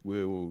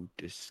 we'll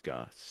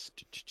discuss.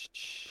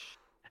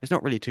 There's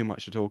not really too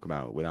much to talk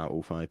about without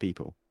all 5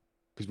 people,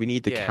 because we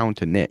need the Yeah.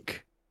 counter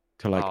Nick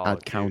to like Oh, add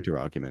dude. counter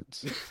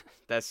arguments.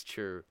 That's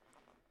true.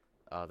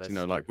 Oh, that's You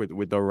know, true. like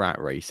with the rat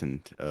race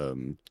and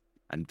The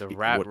pe-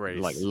 rat like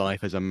race.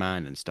 life as a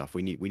man and stuff.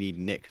 We need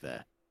Nick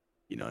there.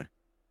 You know.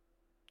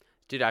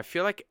 Dude, I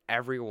feel like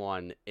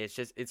everyone,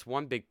 it's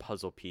one big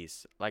puzzle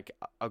piece. Like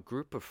a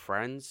group of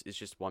friends is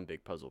just one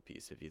big puzzle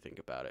piece if you think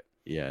about it.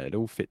 Yeah, it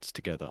all fits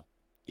together.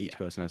 Each Yeah.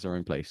 person has their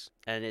own place.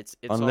 And it's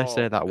Unless all,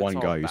 they're that it's one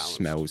all guy who balanced.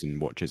 smells and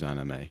watches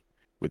anime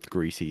with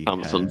greasy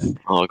hair Samson.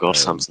 Oh god, Um,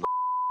 Samson.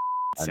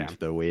 and Sam.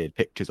 the weird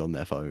pictures on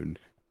their phone.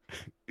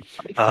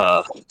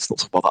 Let's not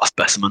talk about that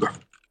specimen.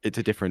 It's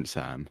a different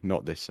Sam,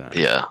 not this Sam.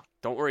 Yeah.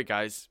 Don't worry,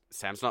 guys.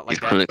 Sam's not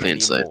He's like that clinically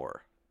insane.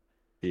 anymore.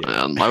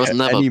 Yeah. I was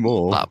never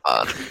Anymore. that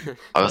bad.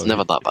 I was Oh,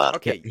 never that bad.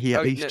 Okay, He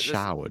at oh, least no, this-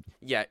 showered,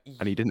 Yeah,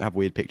 and he didn't have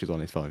weird pictures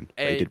on his phone.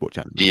 But he Eh, did watch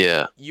anime.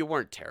 Yeah. you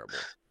weren't terrible.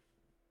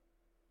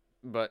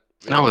 But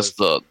it That was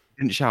the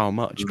He didn't shower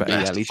much, but he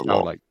best at least of showered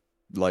all.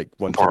 like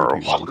once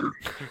every 2 Bro. days.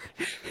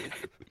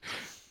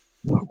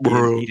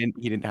 Bro.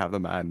 He didn't have the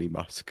manly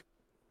musk.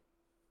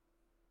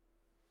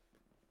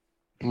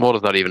 What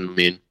does that even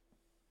mean?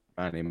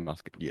 Manly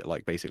musk, yeah,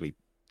 like basically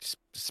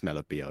smell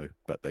of BO,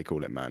 but they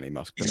call it manly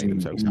musk to make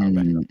themselves sound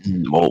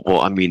better.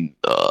 Well, I mean,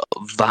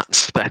 that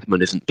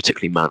specimen isn't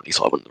particularly manly,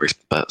 so I wouldn't really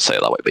say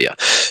it that way. But yeah,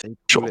 They call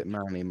Sure. it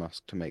manly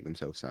musk to make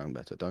themselves sound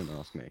better. Don't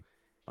ask me.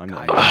 I'm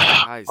not.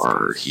 Guys,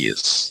 or guys. he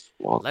is.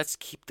 Well, Let's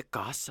keep the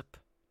gossip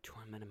to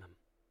a minimum.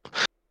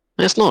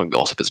 it's not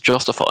gossip; it's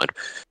justified.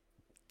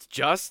 It's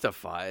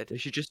justified. They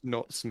should just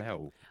not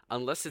smell.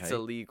 Unless it's Okay.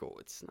 illegal.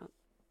 It's not.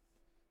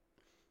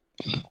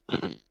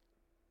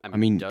 I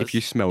mean, if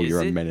you smell, is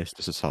you're a it? menace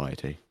to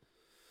society.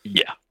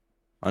 Yeah.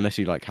 Unless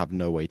you like have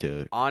no way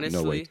to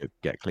Honestly,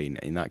 get clean.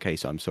 In that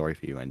case, I'm sorry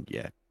for you, and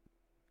yeah,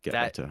 get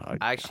That- better. I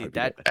actually, hope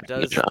you get that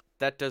better. does Yeah.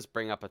 that does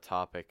bring up a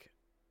topic.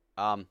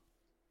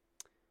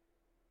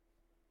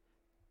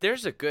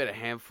 There's a good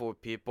handful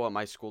of people at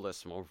my school that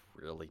smell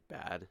really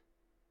bad,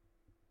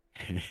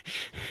 I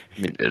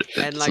mean, it's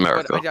and like,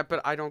 America.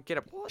 but I don't get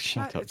it. Well, it's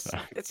Shut not, up, it's,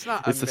 Sam. it's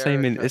not. It's the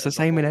same in America it's the as a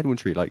same in whole.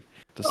 Edmonton. Like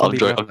the I'm solid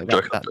joking, breath, I'm that,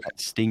 joking, that, that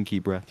stinky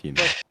breath, you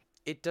know, But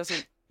it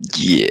doesn't.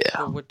 Yeah.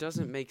 But what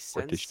doesn't make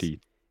British sense teeth.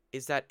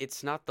 is that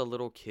it's not the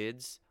little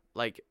kids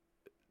like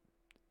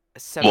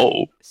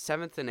Whoa.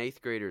 seventh and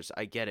eighth graders.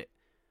 I get it,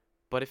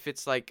 but if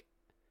it's like,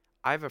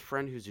 I have a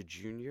friend who's a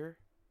junior.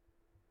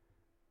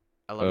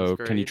 11th Oh,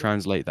 grade. can you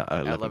translate that?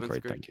 11th 11th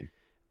grade, grade. thank you.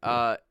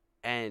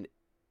 And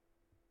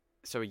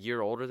so a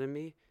year older than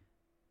me.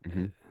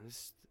 Mhm.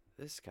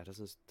 This guy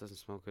doesn't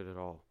smell good at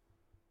all.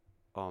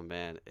 Oh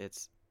man,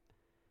 it's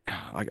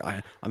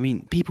I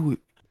mean, people.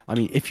 I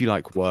mean, if you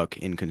like work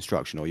in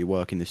construction or you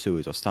work in the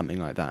sewers or something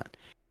like that,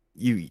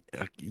 you're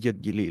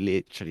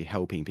literally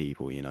helping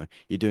people. You know,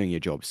 you're doing your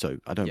job. So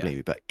I don't Yeah. blame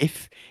you. But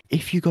if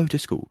you go to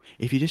school,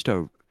 if you're just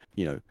a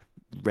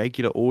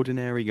regular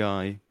ordinary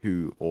guy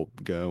who or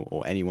girl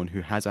or anyone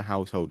who has a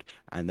household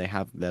and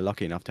they're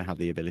lucky enough to have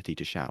the ability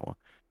to shower,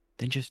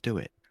 then just do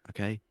it.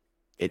 Okay.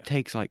 It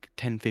takes like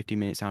 10-15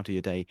 minutes out of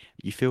your day.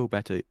 You feel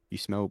better, you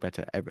smell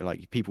better,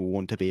 like people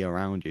want to be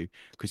around you,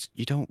 because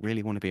you don't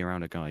really want to be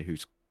around a guy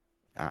who's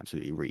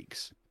absolutely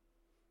reeks.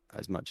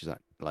 As much as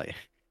that, like,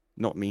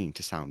 not meaning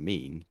to sound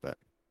mean, but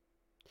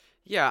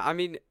Yeah, I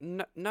mean,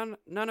 none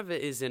of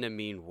it is in a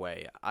mean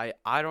way.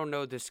 I don't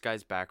know this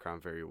guy's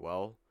background very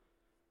well.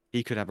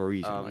 He could have a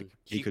reason. Like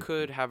He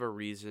could have a Yeah.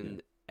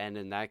 reason, and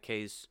in that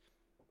case,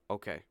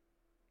 okay,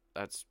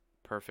 that's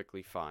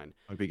perfectly fine.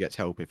 Hope he gets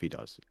help if he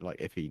does. Like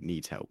if he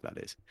needs help, that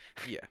is.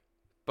 Yeah,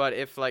 but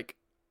if like,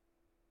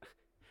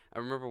 I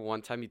remember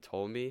one time he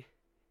told me,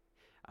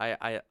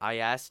 I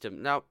asked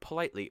him now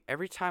politely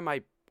every time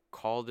I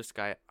call this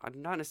guy,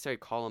 I'm not necessarily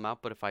call him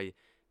out, but if I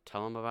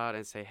tell him about it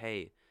and say,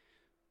 hey,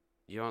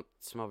 you don't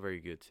smell very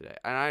good today,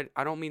 and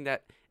I don't mean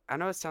that. I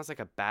know it sounds like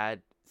a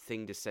bad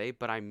thing to say,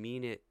 but I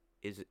mean it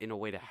is in a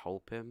way to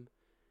help him.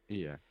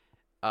 Yeah.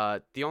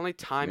 The only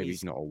time Maybe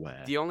he's not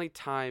aware. the only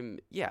time,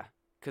 yeah,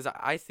 because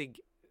I think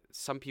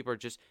some people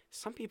just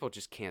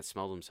can't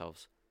smell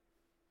themselves,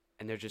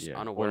 and they're just Yeah.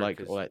 unaware. Or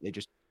like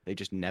they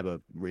just never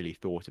really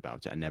thought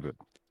about it and never,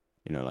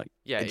 like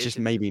Yeah, it's just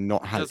it maybe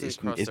not had doesn't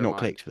cross it's their not mind.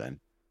 clicked for them.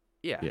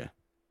 Yeah, Yeah.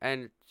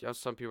 and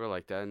some people are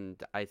like that,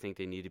 and I think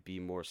they need to be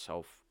more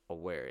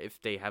self-aware if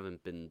they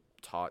haven't been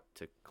taught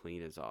to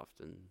clean as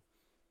often.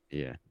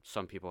 Yeah.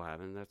 Some people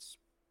haven't. That's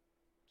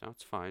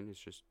fine. It's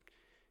just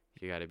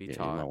you got to be Yeah. You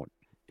taught. might want,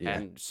 yeah.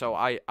 And so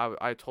I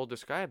told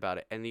this guy about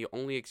it, and the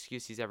only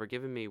excuse he's ever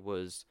given me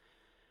was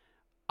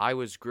I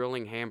was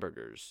grilling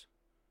hamburgers.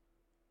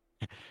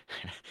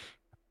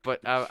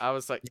 But I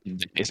was like,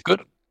 It's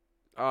good.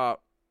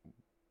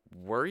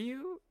 were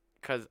you?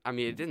 Because I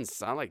mean, it didn't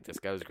sound like this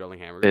guy was grilling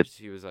hamburgers.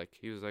 He was like,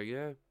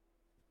 yeah,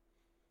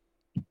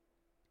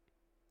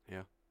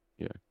 yeah.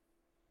 Yeah.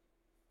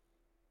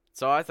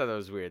 So I thought that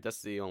was weird.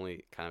 That's the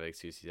only kind of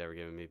excuse he's ever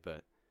given me.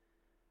 But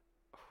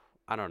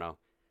I don't know.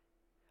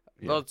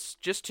 Yeah. Well, it's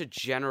just to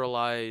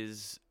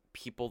generalize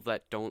people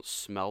that don't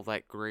smell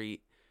that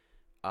great.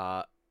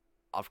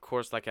 Of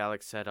course, like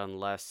Alex said,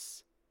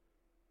 unless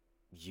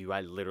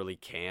I literally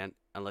can't,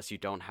 unless you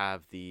don't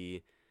have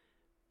the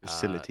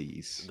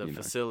Facilities.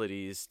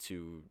 facilities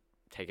to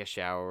take a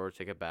shower or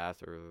take a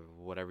bath or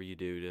whatever you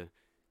do to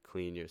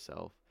clean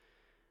yourself,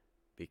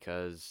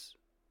 because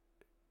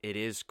it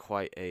is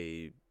quite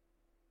an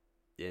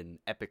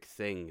epic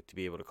thing to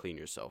be able to clean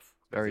yourself.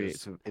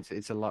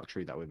 It's a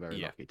luxury that we're very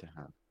Yeah. lucky to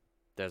have.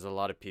 There's a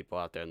lot of people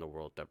out there in the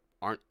world that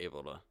aren't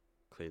able to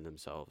clean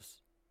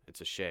themselves. It's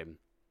a shame.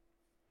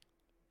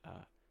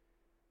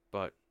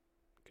 But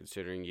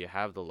considering you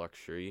have the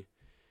luxury,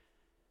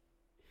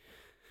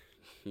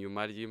 you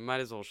might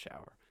as well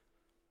shower.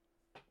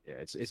 Yeah,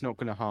 it's not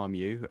going to harm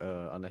you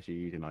unless you're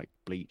using like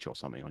bleach or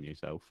something on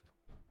yourself.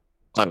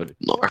 I would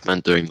not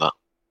recommend doing that.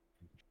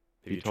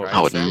 Have you told- tried?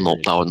 That would Sam? not.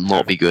 That would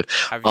not be good.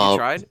 Have you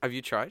tried? Have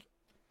you tried?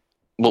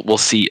 We'll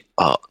see.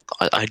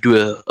 I do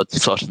a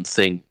certain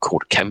thing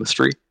called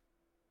chemistry.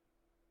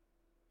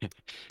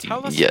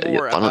 Tell us Yeah,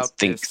 more I don't about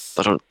think this.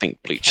 I don't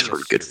think bleach is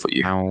very good for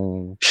you.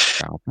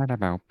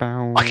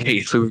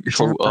 Okay, so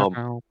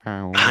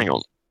hang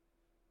on.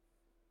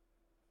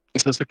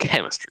 So it's the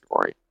chemistry,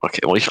 right? Okay,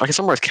 well, I can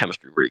summarize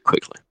chemistry really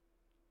quickly.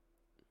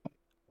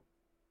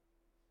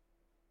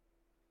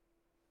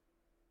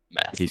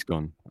 Meth. He's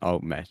gone. Oh,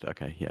 meth.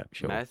 Okay, yeah,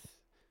 sure. Meth.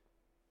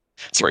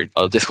 Sorry,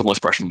 Discord my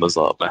expression was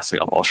messing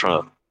up. I was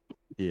trying to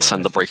Yeah,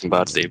 send the Breaking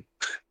Bad theme.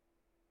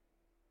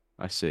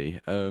 I see.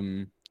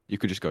 You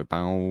could just go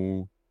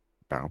bow,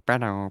 bow,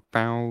 bow,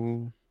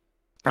 bow.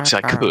 See,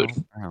 I could.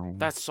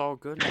 That's so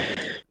good.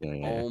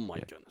 Yeah, Oh my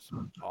goodness.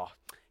 Oh,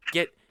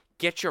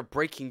 get your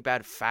Breaking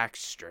Bad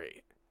facts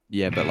straight.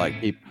 Yeah, but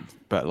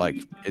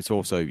it's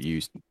also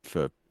used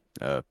for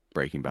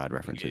Breaking Bad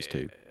references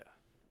too.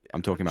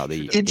 I'm talking about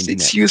the It's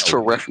internet used for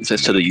itself.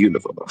 references to the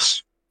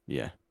universe.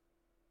 Yeah.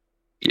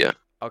 Yeah.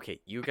 Okay,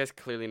 you guys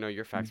clearly know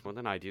your facts more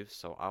than I do,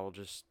 so I will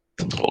just.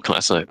 What can I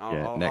say?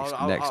 Next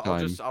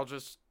time. I'll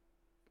just.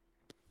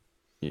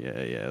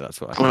 Yeah,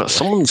 that's what I thought.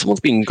 Someone's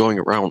been going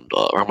around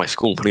my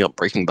school putting up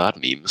Breaking Bad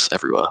memes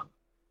everywhere.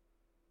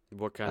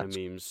 What kind That's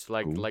of memes?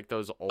 Like cool. like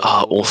those old.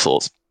 All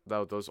sorts.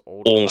 Those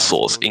old. All classic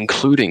sorts, ones?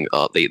 including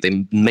they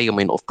may or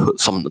may not have put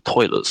some in the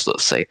toilets that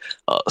say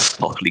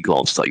subtly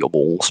glanced at your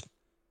balls.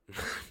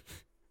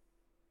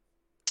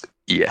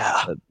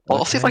 Yeah.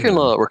 I'll see if I can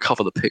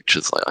recover the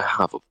pictures I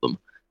have of them.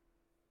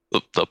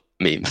 The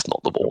memes,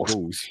 not the balls.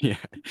 Balls. Yeah.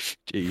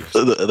 Jeez.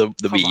 The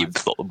Come on.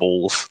 memes, not the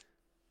balls.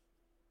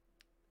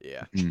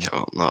 Yeah.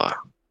 Oh, no.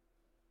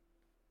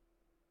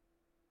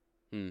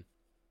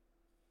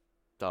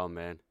 Oh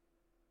man.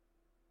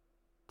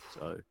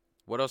 So,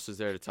 What else is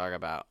there to talk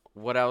about?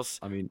 What else?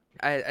 I mean,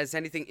 Has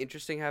anything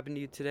interesting happened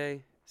to you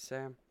today,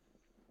 Sam?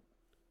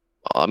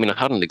 I mean, I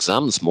had an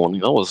exam this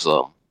morning. That was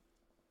How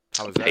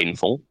was that?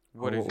 painful.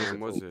 What what exam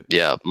was it?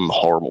 Yeah,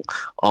 horrible.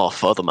 Oh,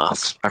 further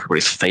maths,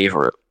 everybody's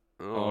favorite.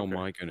 oh okay.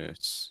 my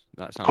goodness,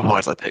 that Oh, sounds.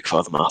 why did I pick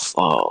further maths?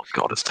 Oh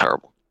god, it's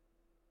terrible.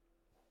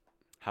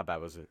 How bad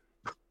was it?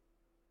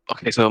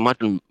 Okay, so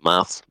imagine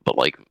maths, but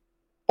like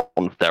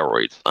on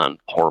steroids and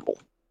horrible.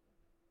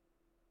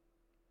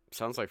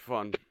 Sounds like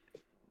fun.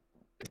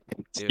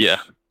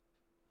 Yeah.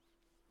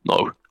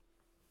 No.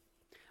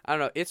 I don't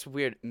know. It's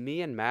weird.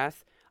 Me and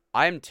math,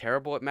 I'm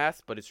terrible at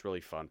math, but it's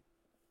really fun.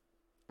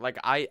 Like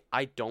I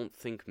don't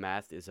think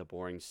math is a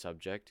boring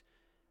subject.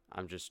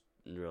 I'm just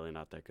really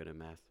not that good at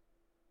math.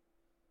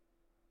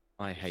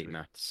 I hate Sweet.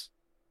 maths.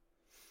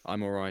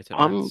 I'm alright at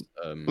I'm. maths.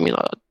 I mean,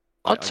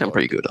 I'd I say I'm got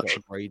pretty good got a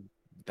actually. grade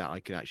that I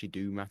could actually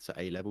do maths at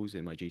A levels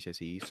in my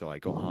GCSEs, so I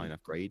got high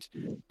enough grades.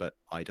 But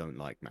I don't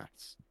like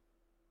maths.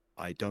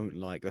 I don't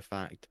like the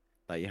fact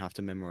that you have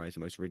to memorize the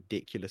most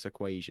ridiculous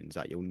equations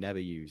that you'll never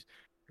use.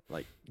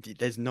 Like,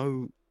 there's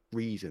no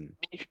reason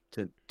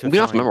to We don't have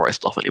to find. memorize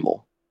stuff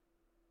anymore.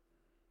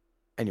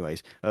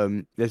 Anyways,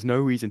 there's no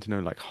reason to know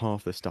like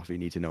half the stuff you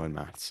need to know in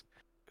maths.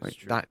 That's Like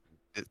true. that,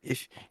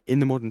 if in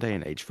the modern day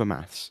and age for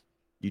maths,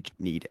 you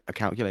need a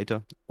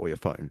calculator or your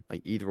phone.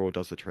 Like either or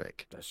does the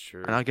trick. That's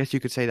And true. I guess you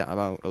could say that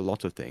about a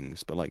lot of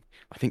things, but like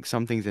I think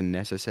some things are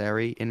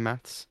necessary in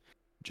maths,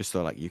 just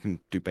so like you can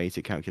do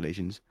basic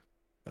calculations.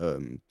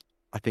 Um,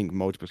 I think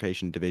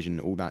multiplication, division,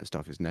 all that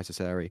stuff is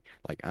necessary,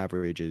 like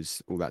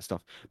averages, all that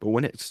stuff. But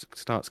when it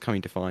starts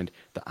coming to find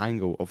the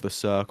angle of the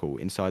circle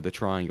inside the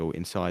triangle,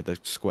 inside the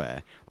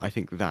square, I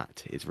think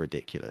that is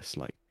ridiculous.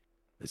 Like,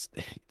 it's,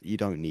 you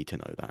don't need to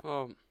know that.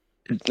 Well,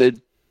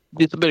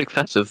 It's a bit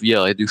excessive.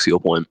 Yeah, I do see your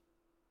point.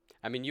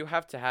 I mean, you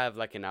have to have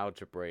like an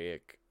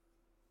algebraic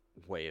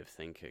way of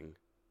thinking,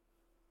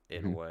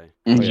 in a Mhm. way,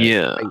 Oh,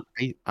 Yeah,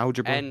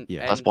 algebra. and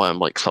Yeah, that's why I'm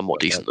like somewhat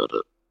decent at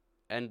it.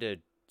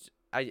 and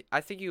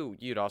I think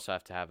you'd also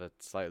have to have a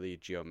slightly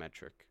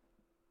geometric,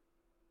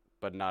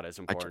 but not as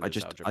important I as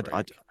just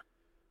algebraic.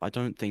 I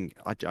don't think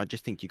I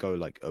just think you go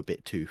like a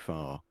bit too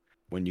far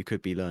when you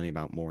could be learning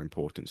about more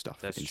important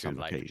stuff That's in true. some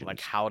Like occasions.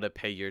 how to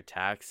pay your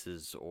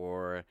taxes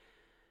or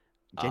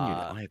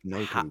Genuinely, I have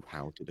no how clue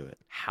how to do it.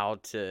 how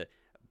to,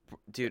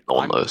 dude. No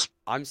one knows.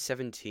 I'm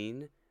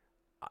 17.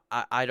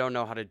 I don't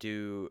know how to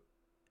do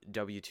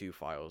W-2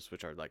 files,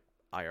 which are like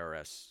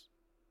IRS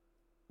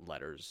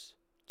letters.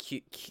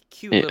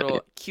 Yeah.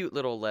 Cute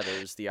little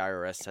letters the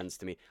IRS sends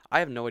to me. I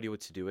have no idea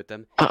what to do with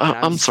them. I, And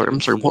I, I'm sorry. I'm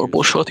sorry. 17 years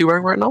What shirt are you old.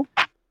 wearing right now?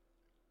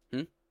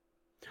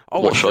 Oh,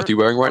 a What shirt shirt. are you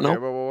wearing right Okay, now?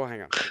 whoa,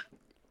 hang on.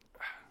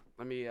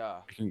 Let me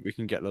We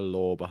can get the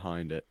law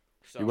behind it.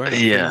 You're so wearing a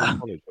Yeah. Freeman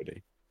College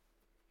hoodie.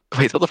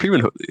 Wait, is that the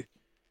Freeman hoodie?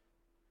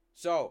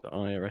 so The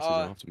IRS is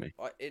after me.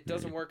 it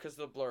doesn't work because of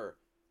the blur,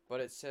 but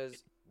it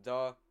says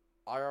the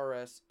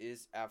IRS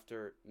is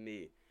after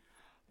me.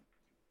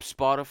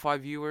 Spotify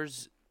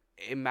viewers,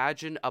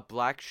 imagine a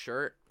black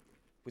shirt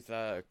with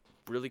a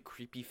really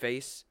creepy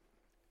face,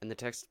 and the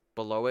text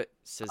below it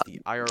says the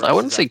IRS. I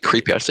wouldn't is say after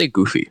creepy. Me. I'd say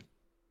goofy.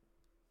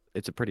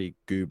 It's a pretty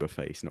goober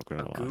face, not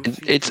gonna A lie.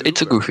 goofy It's a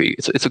goober. goofy.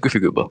 It's a goofy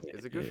goober.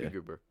 It's a goofy Yeah.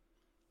 goober.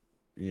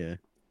 Yeah.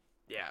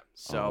 Yeah. Oh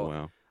So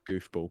wow,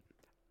 goofball.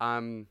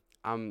 I'm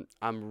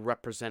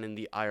representing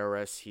the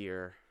IRS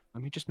here.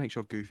 Let me just make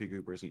sure Goofy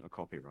Goober isn't a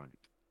copyright.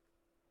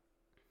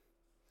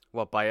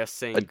 Well, by us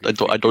saying I goofy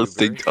don't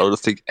goober,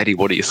 think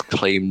anybody has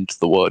claimed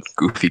the word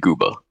goofy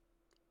goober.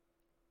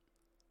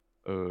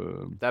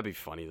 that'd be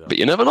funny though. But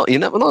you never know. You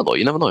never know though.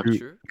 You never know. Who-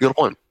 True. You got a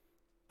point.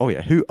 Oh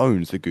yeah, who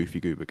owns the Goofy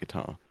Goober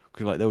guitar?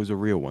 Because like there was a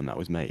real one that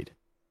was made.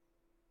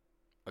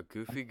 A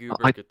goofy goober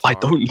I guitar.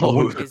 don't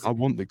know. I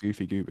want the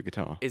Goofy Goober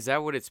guitar. Is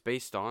that what it's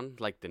based on?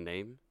 Like the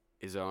name?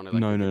 Is it on like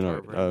No, a no, guitar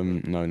no.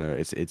 brand? No.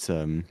 It's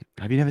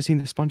Have you never seen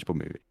the SpongeBob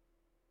movie?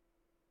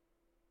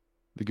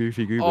 The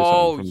Goofy Goober Oh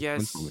song from the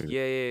yes, SpongeBob movie.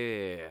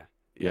 yeah.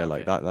 Yeah,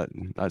 like okay.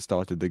 that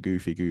started the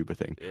Goofy Goober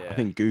thing. I Yeah.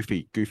 think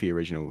Goofy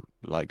original,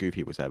 like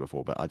Goofy was there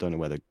before, but I don't know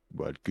where the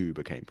word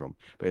Goober came from.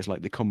 But it's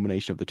like the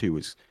combination of the two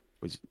was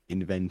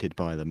invented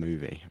by the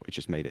movie, which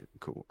just made it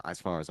cool, as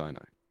far as I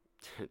know.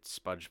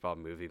 SpongeBob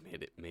movie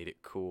made it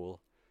cool.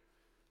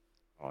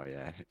 Oh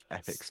yeah,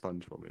 epic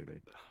SpongeBob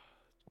movie.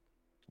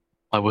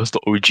 I was the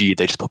OG.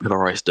 They just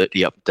popularized it.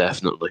 Yep,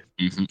 definitely.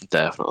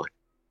 Definitely.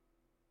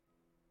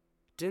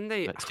 Didn't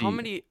they? Let's How see.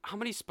 many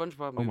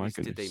SpongeBob Oh my movies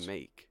did they goodness.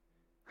 make?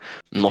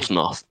 Not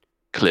enough.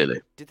 Clearly.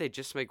 Did they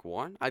just make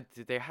one?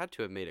 They had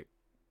to have made a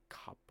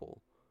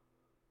couple.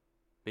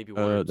 Maybe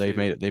one or They've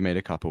two. made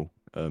a couple.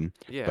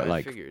 Yeah, But I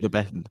like figured.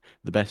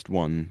 the best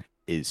one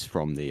is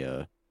from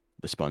the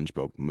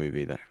SpongeBob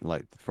movie that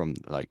like from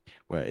like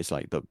where it's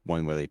like the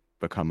one where they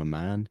become a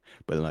man,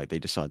 but like they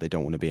decide they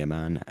don't want to be a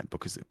man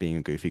because being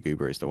a goofy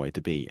goober is the way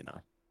to be, you know.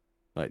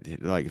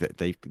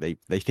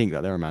 They think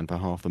that they're a man for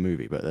half the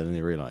movie, but then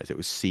they realize it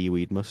was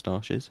seaweed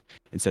mustaches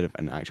instead of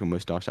an actual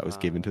mustache that was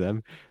given to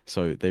them.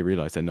 So they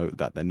realize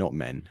that they're not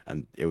men,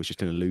 and it was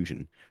just an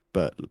illusion.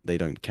 But they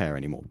don't care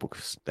anymore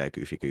because they're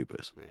goofy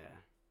goobers.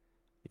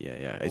 Yeah.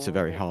 Yeah. It's a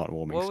very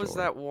heartwarming What story. was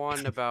that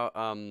one about?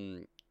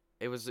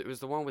 It was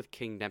the one with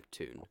King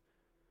Neptune.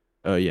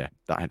 Yeah,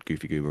 that had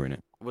Goofy Goober in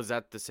it. Was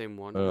that the same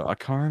one? I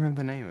can't remember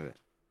the name of it.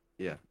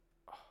 Yeah.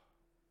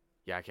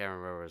 Yeah, I can't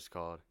remember what it's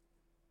called.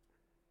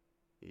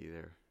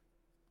 Either.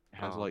 It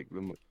has like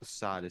the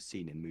saddest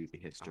scene in movie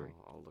history,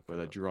 I'll look where it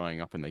they're up.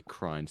 drying up and they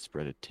cry and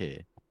spread a tear.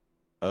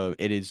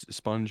 It is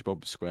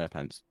SpongeBob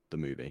SquarePants the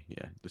movie.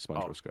 Yeah, the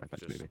SpongeBob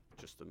SquarePants movie.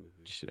 Just the movie.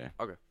 Just there.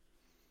 Okay.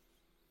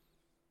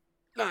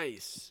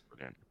 Nice.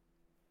 Brilliant.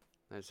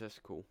 That's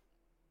cool.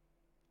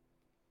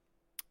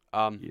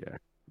 Yeah,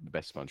 the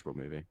best SpongeBob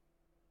movie.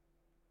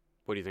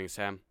 What do you think,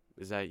 Sam?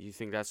 You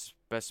think that's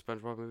best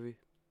SpongeBob movie?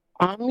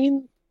 I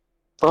mean,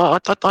 I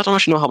don't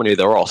actually know how many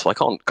there are, so I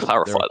can't There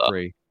clarify are that.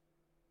 3.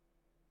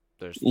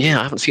 There's Yeah,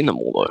 I haven't seen them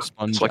all though,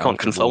 Sponge so I out can't of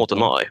confirm or water.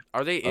 deny.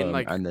 Are they in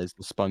like? And there's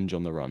the Sponge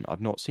on the Run.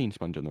 I've not seen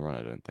Sponge on the Run,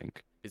 I don't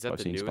think. Is that I've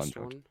the seen newest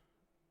SpongeBob. one?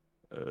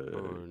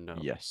 Or no?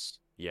 Yes.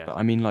 Yeah. But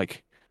I mean,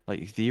 like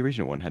the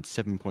original one had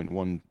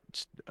 7.1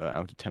 out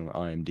of 10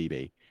 on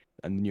IMDb,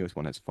 and the newest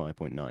one has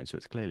 5.9, so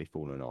it's clearly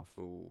fallen off.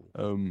 Ooh.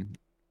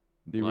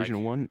 The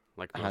original one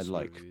Like had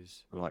most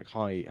movies. like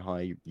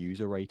high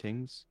user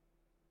ratings,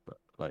 but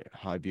like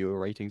high viewer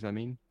ratings. I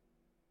mean,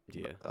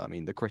 Yeah. I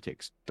mean the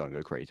critics don't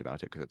go crazy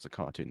about it because it's a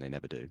cartoon. They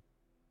never do.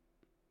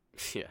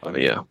 Yeah. I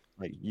mean, yeah.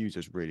 Like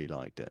users really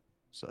liked it,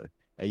 so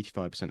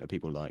 85% of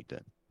people liked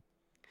it.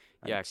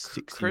 Yeah,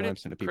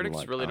 69% of people critics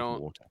liked really Out of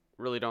don't Water.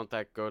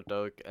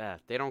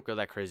 they don't go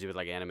that crazy with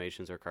like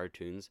animations or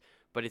cartoons,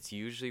 but it's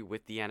usually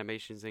with the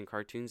animations and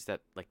cartoons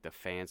that like the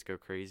fans go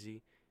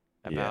crazy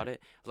about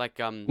it. Like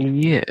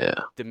Yeah.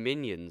 the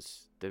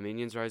Minions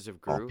Rise of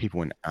Oh, Gru, people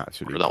went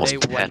absolutely That was They a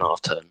crazy. 10 went out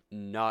of 10.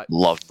 nuts.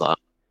 Loved that.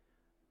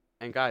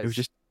 And guys, It was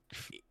just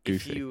if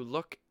goofy. you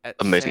look at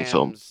Amazing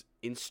film. Sam's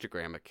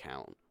Instagram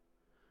account,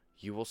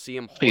 you will see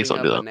him Please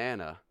holding don't a do that.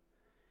 banana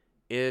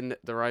in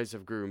the Rise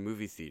of Gru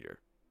movie theater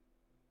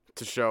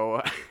to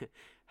show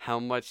how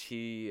much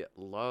he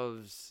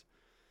loves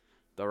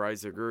the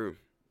Rise of Gru,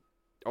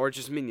 or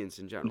just Minions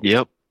in general.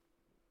 Yep.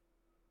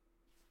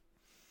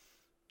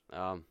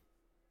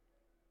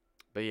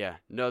 But yeah,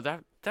 no,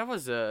 that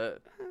was that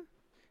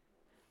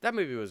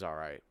movie was all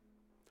right.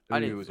 The I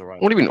movie didn't- was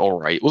alright. What do you mean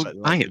alright? It was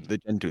Like, banging.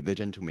 the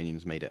gentle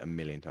minions made it a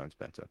million times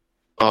better.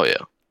 Oh, yeah.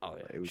 Oh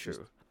yeah, It was true.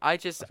 just- I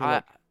just I feel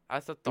like I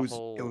thought It the was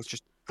whole it was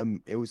just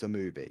it was a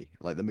movie.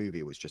 Like the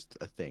movie was just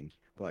a thing.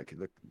 But, like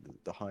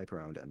the hype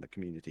around it and the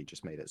community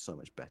just made it so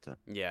much better.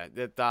 yeah,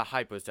 the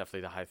hype was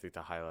definitely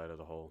the highlight of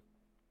the whole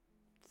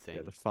thing.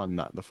 Yeah, the fun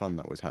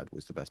that was had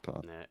was the best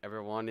part. Yeah,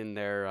 everyone in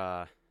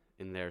their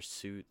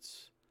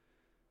suits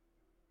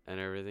and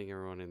everything,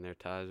 everyone in their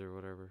ties or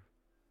whatever.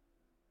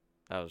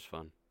 That was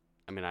fun.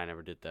 I mean, I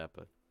never did that,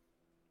 but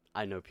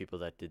I know people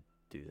that did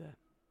do that.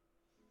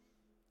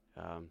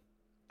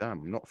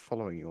 Damn, I'm not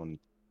following you on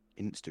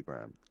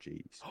Instagram.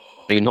 Jeez.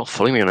 Are you not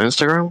following me on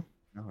Instagram?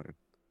 No.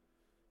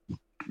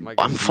 My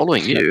I'm God.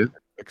 following you.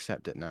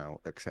 Accept it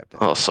now. Accept it.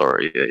 Oh, now.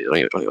 sorry. Yeah,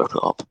 you don't open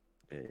it up.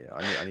 Yeah,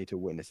 I need to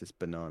witness this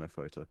banana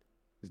photo.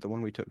 Is the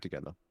one we took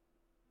together?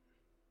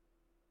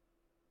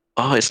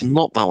 Oh, it's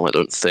not that one, I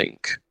don't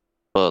think.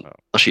 But Oh.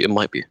 actually, it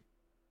might be.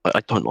 I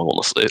don't know,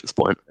 honestly, at this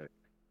point.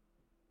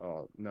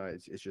 Oh no,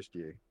 it's just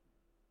you.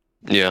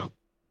 Yeah.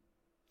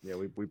 Yeah,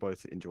 we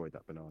both enjoyed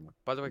that banana.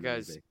 By the way, in the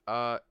guys, movie.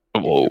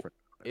 Whoa. Different bananas,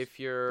 if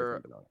you're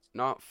different bananas.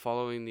 not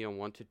following the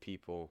Unwanted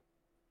People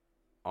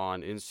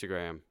on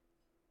Instagram,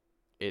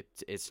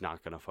 it's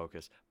not gonna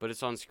focus, but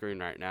it's on screen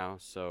right now.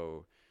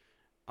 So,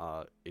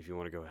 if you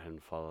want to go ahead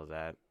and follow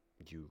that,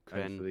 you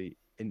And for can. the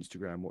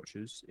Instagram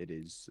watchers, it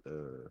is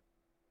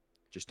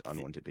just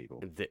Unwanted People.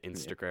 The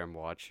Instagram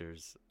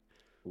watchers.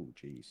 Oh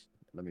jeez.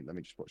 Let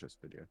me just watch this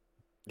video.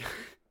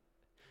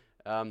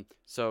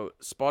 So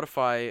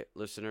Spotify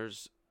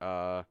listeners,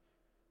 the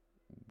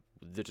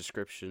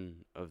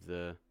description of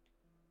the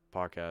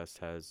podcast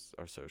has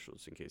our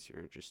socials in case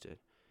you're interested.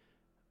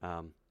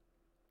 The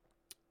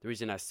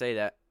reason I say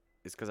that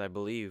is because I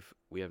believe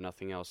we have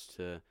nothing else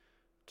to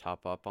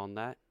top up on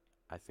that.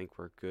 I think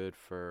we're good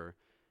for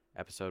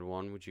episode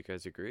 1. Would you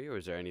guys agree, or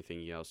is there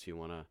anything else you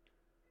want to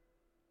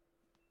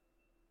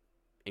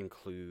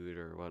include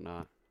or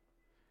whatnot?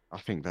 I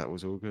think that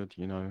was all good,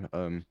 you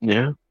know.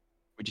 Yeah.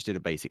 We just did a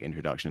basic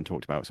introduction and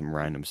talked about some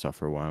random stuff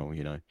for a while,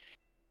 you know.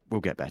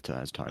 We'll get better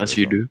as time As goes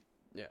you on. do.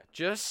 Yeah,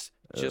 just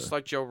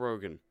like Joe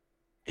Rogan.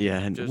 Yeah,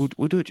 and Just-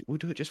 we'll do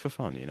it just for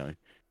fun, you know.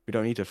 We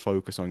don't need to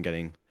focus on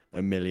getting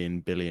a million,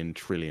 billion,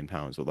 trillion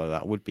pounds, although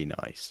that would be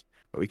nice.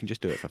 But we can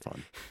just do it for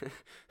fun.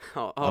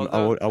 I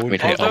mean,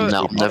 hey,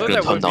 although- I'm never although going to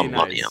that turn would be down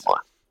money, nice. am I?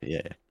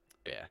 Yeah.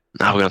 Yeah,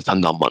 Now we're going to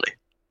turn down money.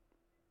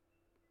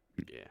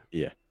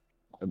 yeah.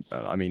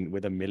 I mean,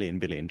 with a million,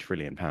 billion,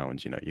 trillion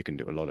pounds, you know, you can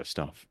do a lot of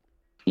stuff.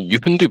 You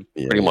can do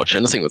Yeah. pretty much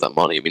anything with that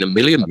money. I mean, a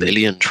million, I mean-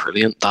 billion,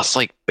 trillion, that's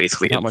like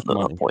basically With that much infinite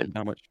at money, that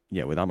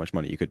point. with that much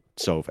money, you could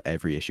solve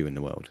every issue in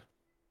the world.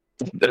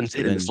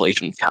 Until then-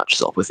 inflation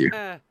catches up with you.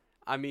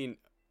 I mean,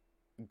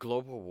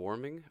 global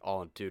warming.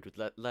 Oh, dude,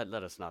 let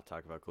us not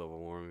talk about global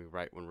warming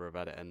right when we're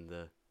about to end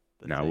the.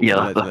 Now, thing. Yeah,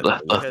 let's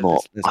that's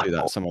not. do that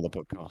not- some other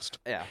podcast.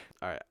 Yeah.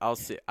 All right. I'll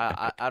see.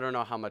 I don't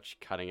know how much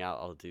cutting out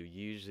I'll do.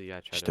 Usually, I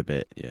try Just to. a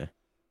bit, yeah.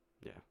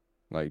 Yeah.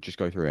 Like, just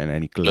go through it and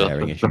any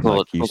glaring Just issues,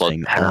 like you another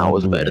saying, 10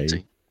 hours of "Oh,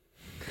 editing.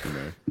 you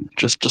know,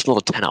 Just another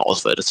 10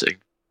 hours of editing.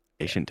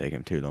 it shouldn't take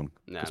him too long.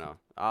 No.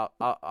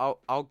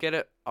 I'll get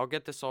it. I'll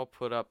get this all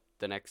put up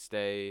the next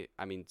day.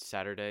 I mean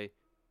Saturday,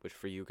 which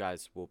for you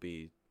guys will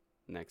be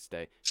next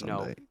day. No,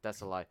 Sunday.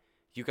 that's a lie.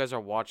 You guys are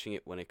watching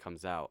it when it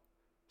comes out,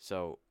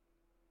 so.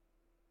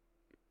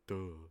 Duh.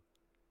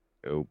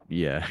 Oh,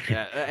 yeah.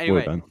 Yeah. Well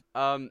Anyway,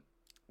 done.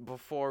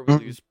 before we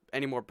lose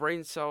any more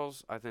brain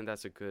cells, I think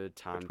that's a good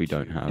time. we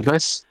don't to- have.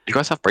 You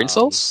guys have brain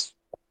cells?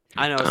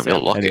 I know. Damn, Sam,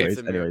 you're lucky. it's a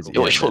Anyways, miracle.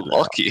 You're Yeah, actually but-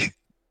 lucky.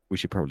 We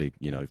should probably,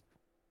 you know,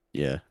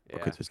 Yeah, Yeah.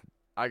 because it's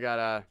I got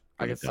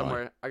gonna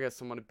die.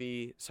 somewhere to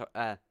be.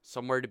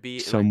 Somewhere to be.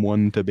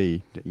 Someone to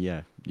be.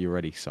 Yeah, you're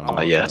ready, someone.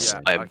 Ah, yes,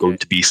 yeah, I am okay. going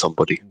to be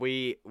somebody.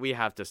 We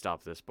have to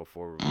stop this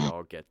before we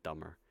all get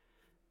dumber.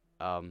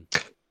 Anyway,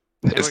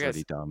 It's guys,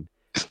 Already done.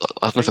 I don't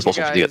know if thank it's you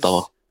possible to do it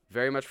though. guys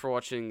very much for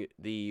watching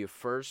the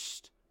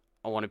first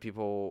Unwanted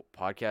People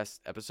podcast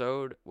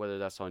episode, whether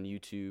that's on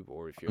YouTube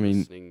or if you're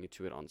listening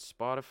to it on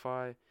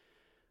Spotify.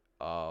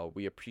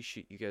 We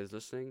appreciate you guys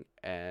listening,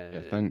 and Yeah,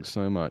 thanks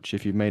so much.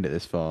 If you've made it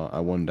this far, I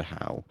wonder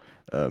how.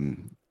 I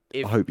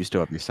if hope you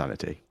still have your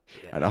sanity,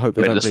 yeah, and I hope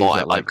they Wait, don't that's please why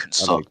at I'm like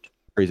concerned.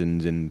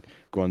 prisons in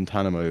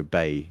Guantanamo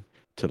Bay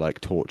to like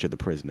torture the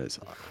prisoners.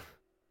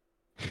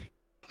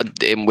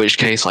 In which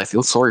case, I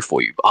feel sorry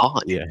for you. Bye.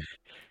 Yeah,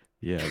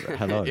 yeah. But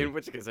hello. in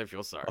which case I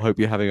feel sorry. I hope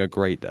you're having a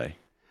great day.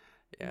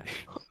 Yeah.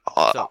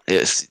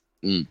 Yes.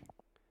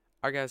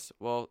 Alright guys,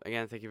 well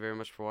again thank you very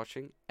much for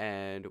watching,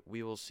 and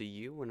we will see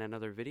you when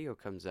another video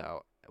comes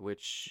out,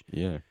 which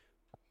Yeah.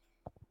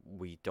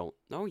 we don't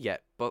know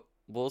yet, but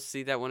we'll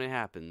see that when it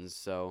happens.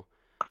 So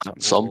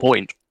At some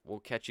point. we'll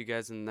catch you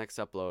guys in the next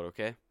upload,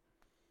 okay?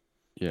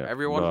 Yeah.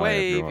 Everyone Bye,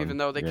 wave, everyone. even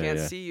though they can't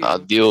Yeah. see you.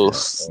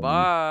 Adios.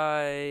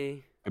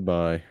 Bye.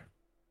 Goodbye.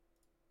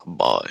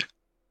 Bye.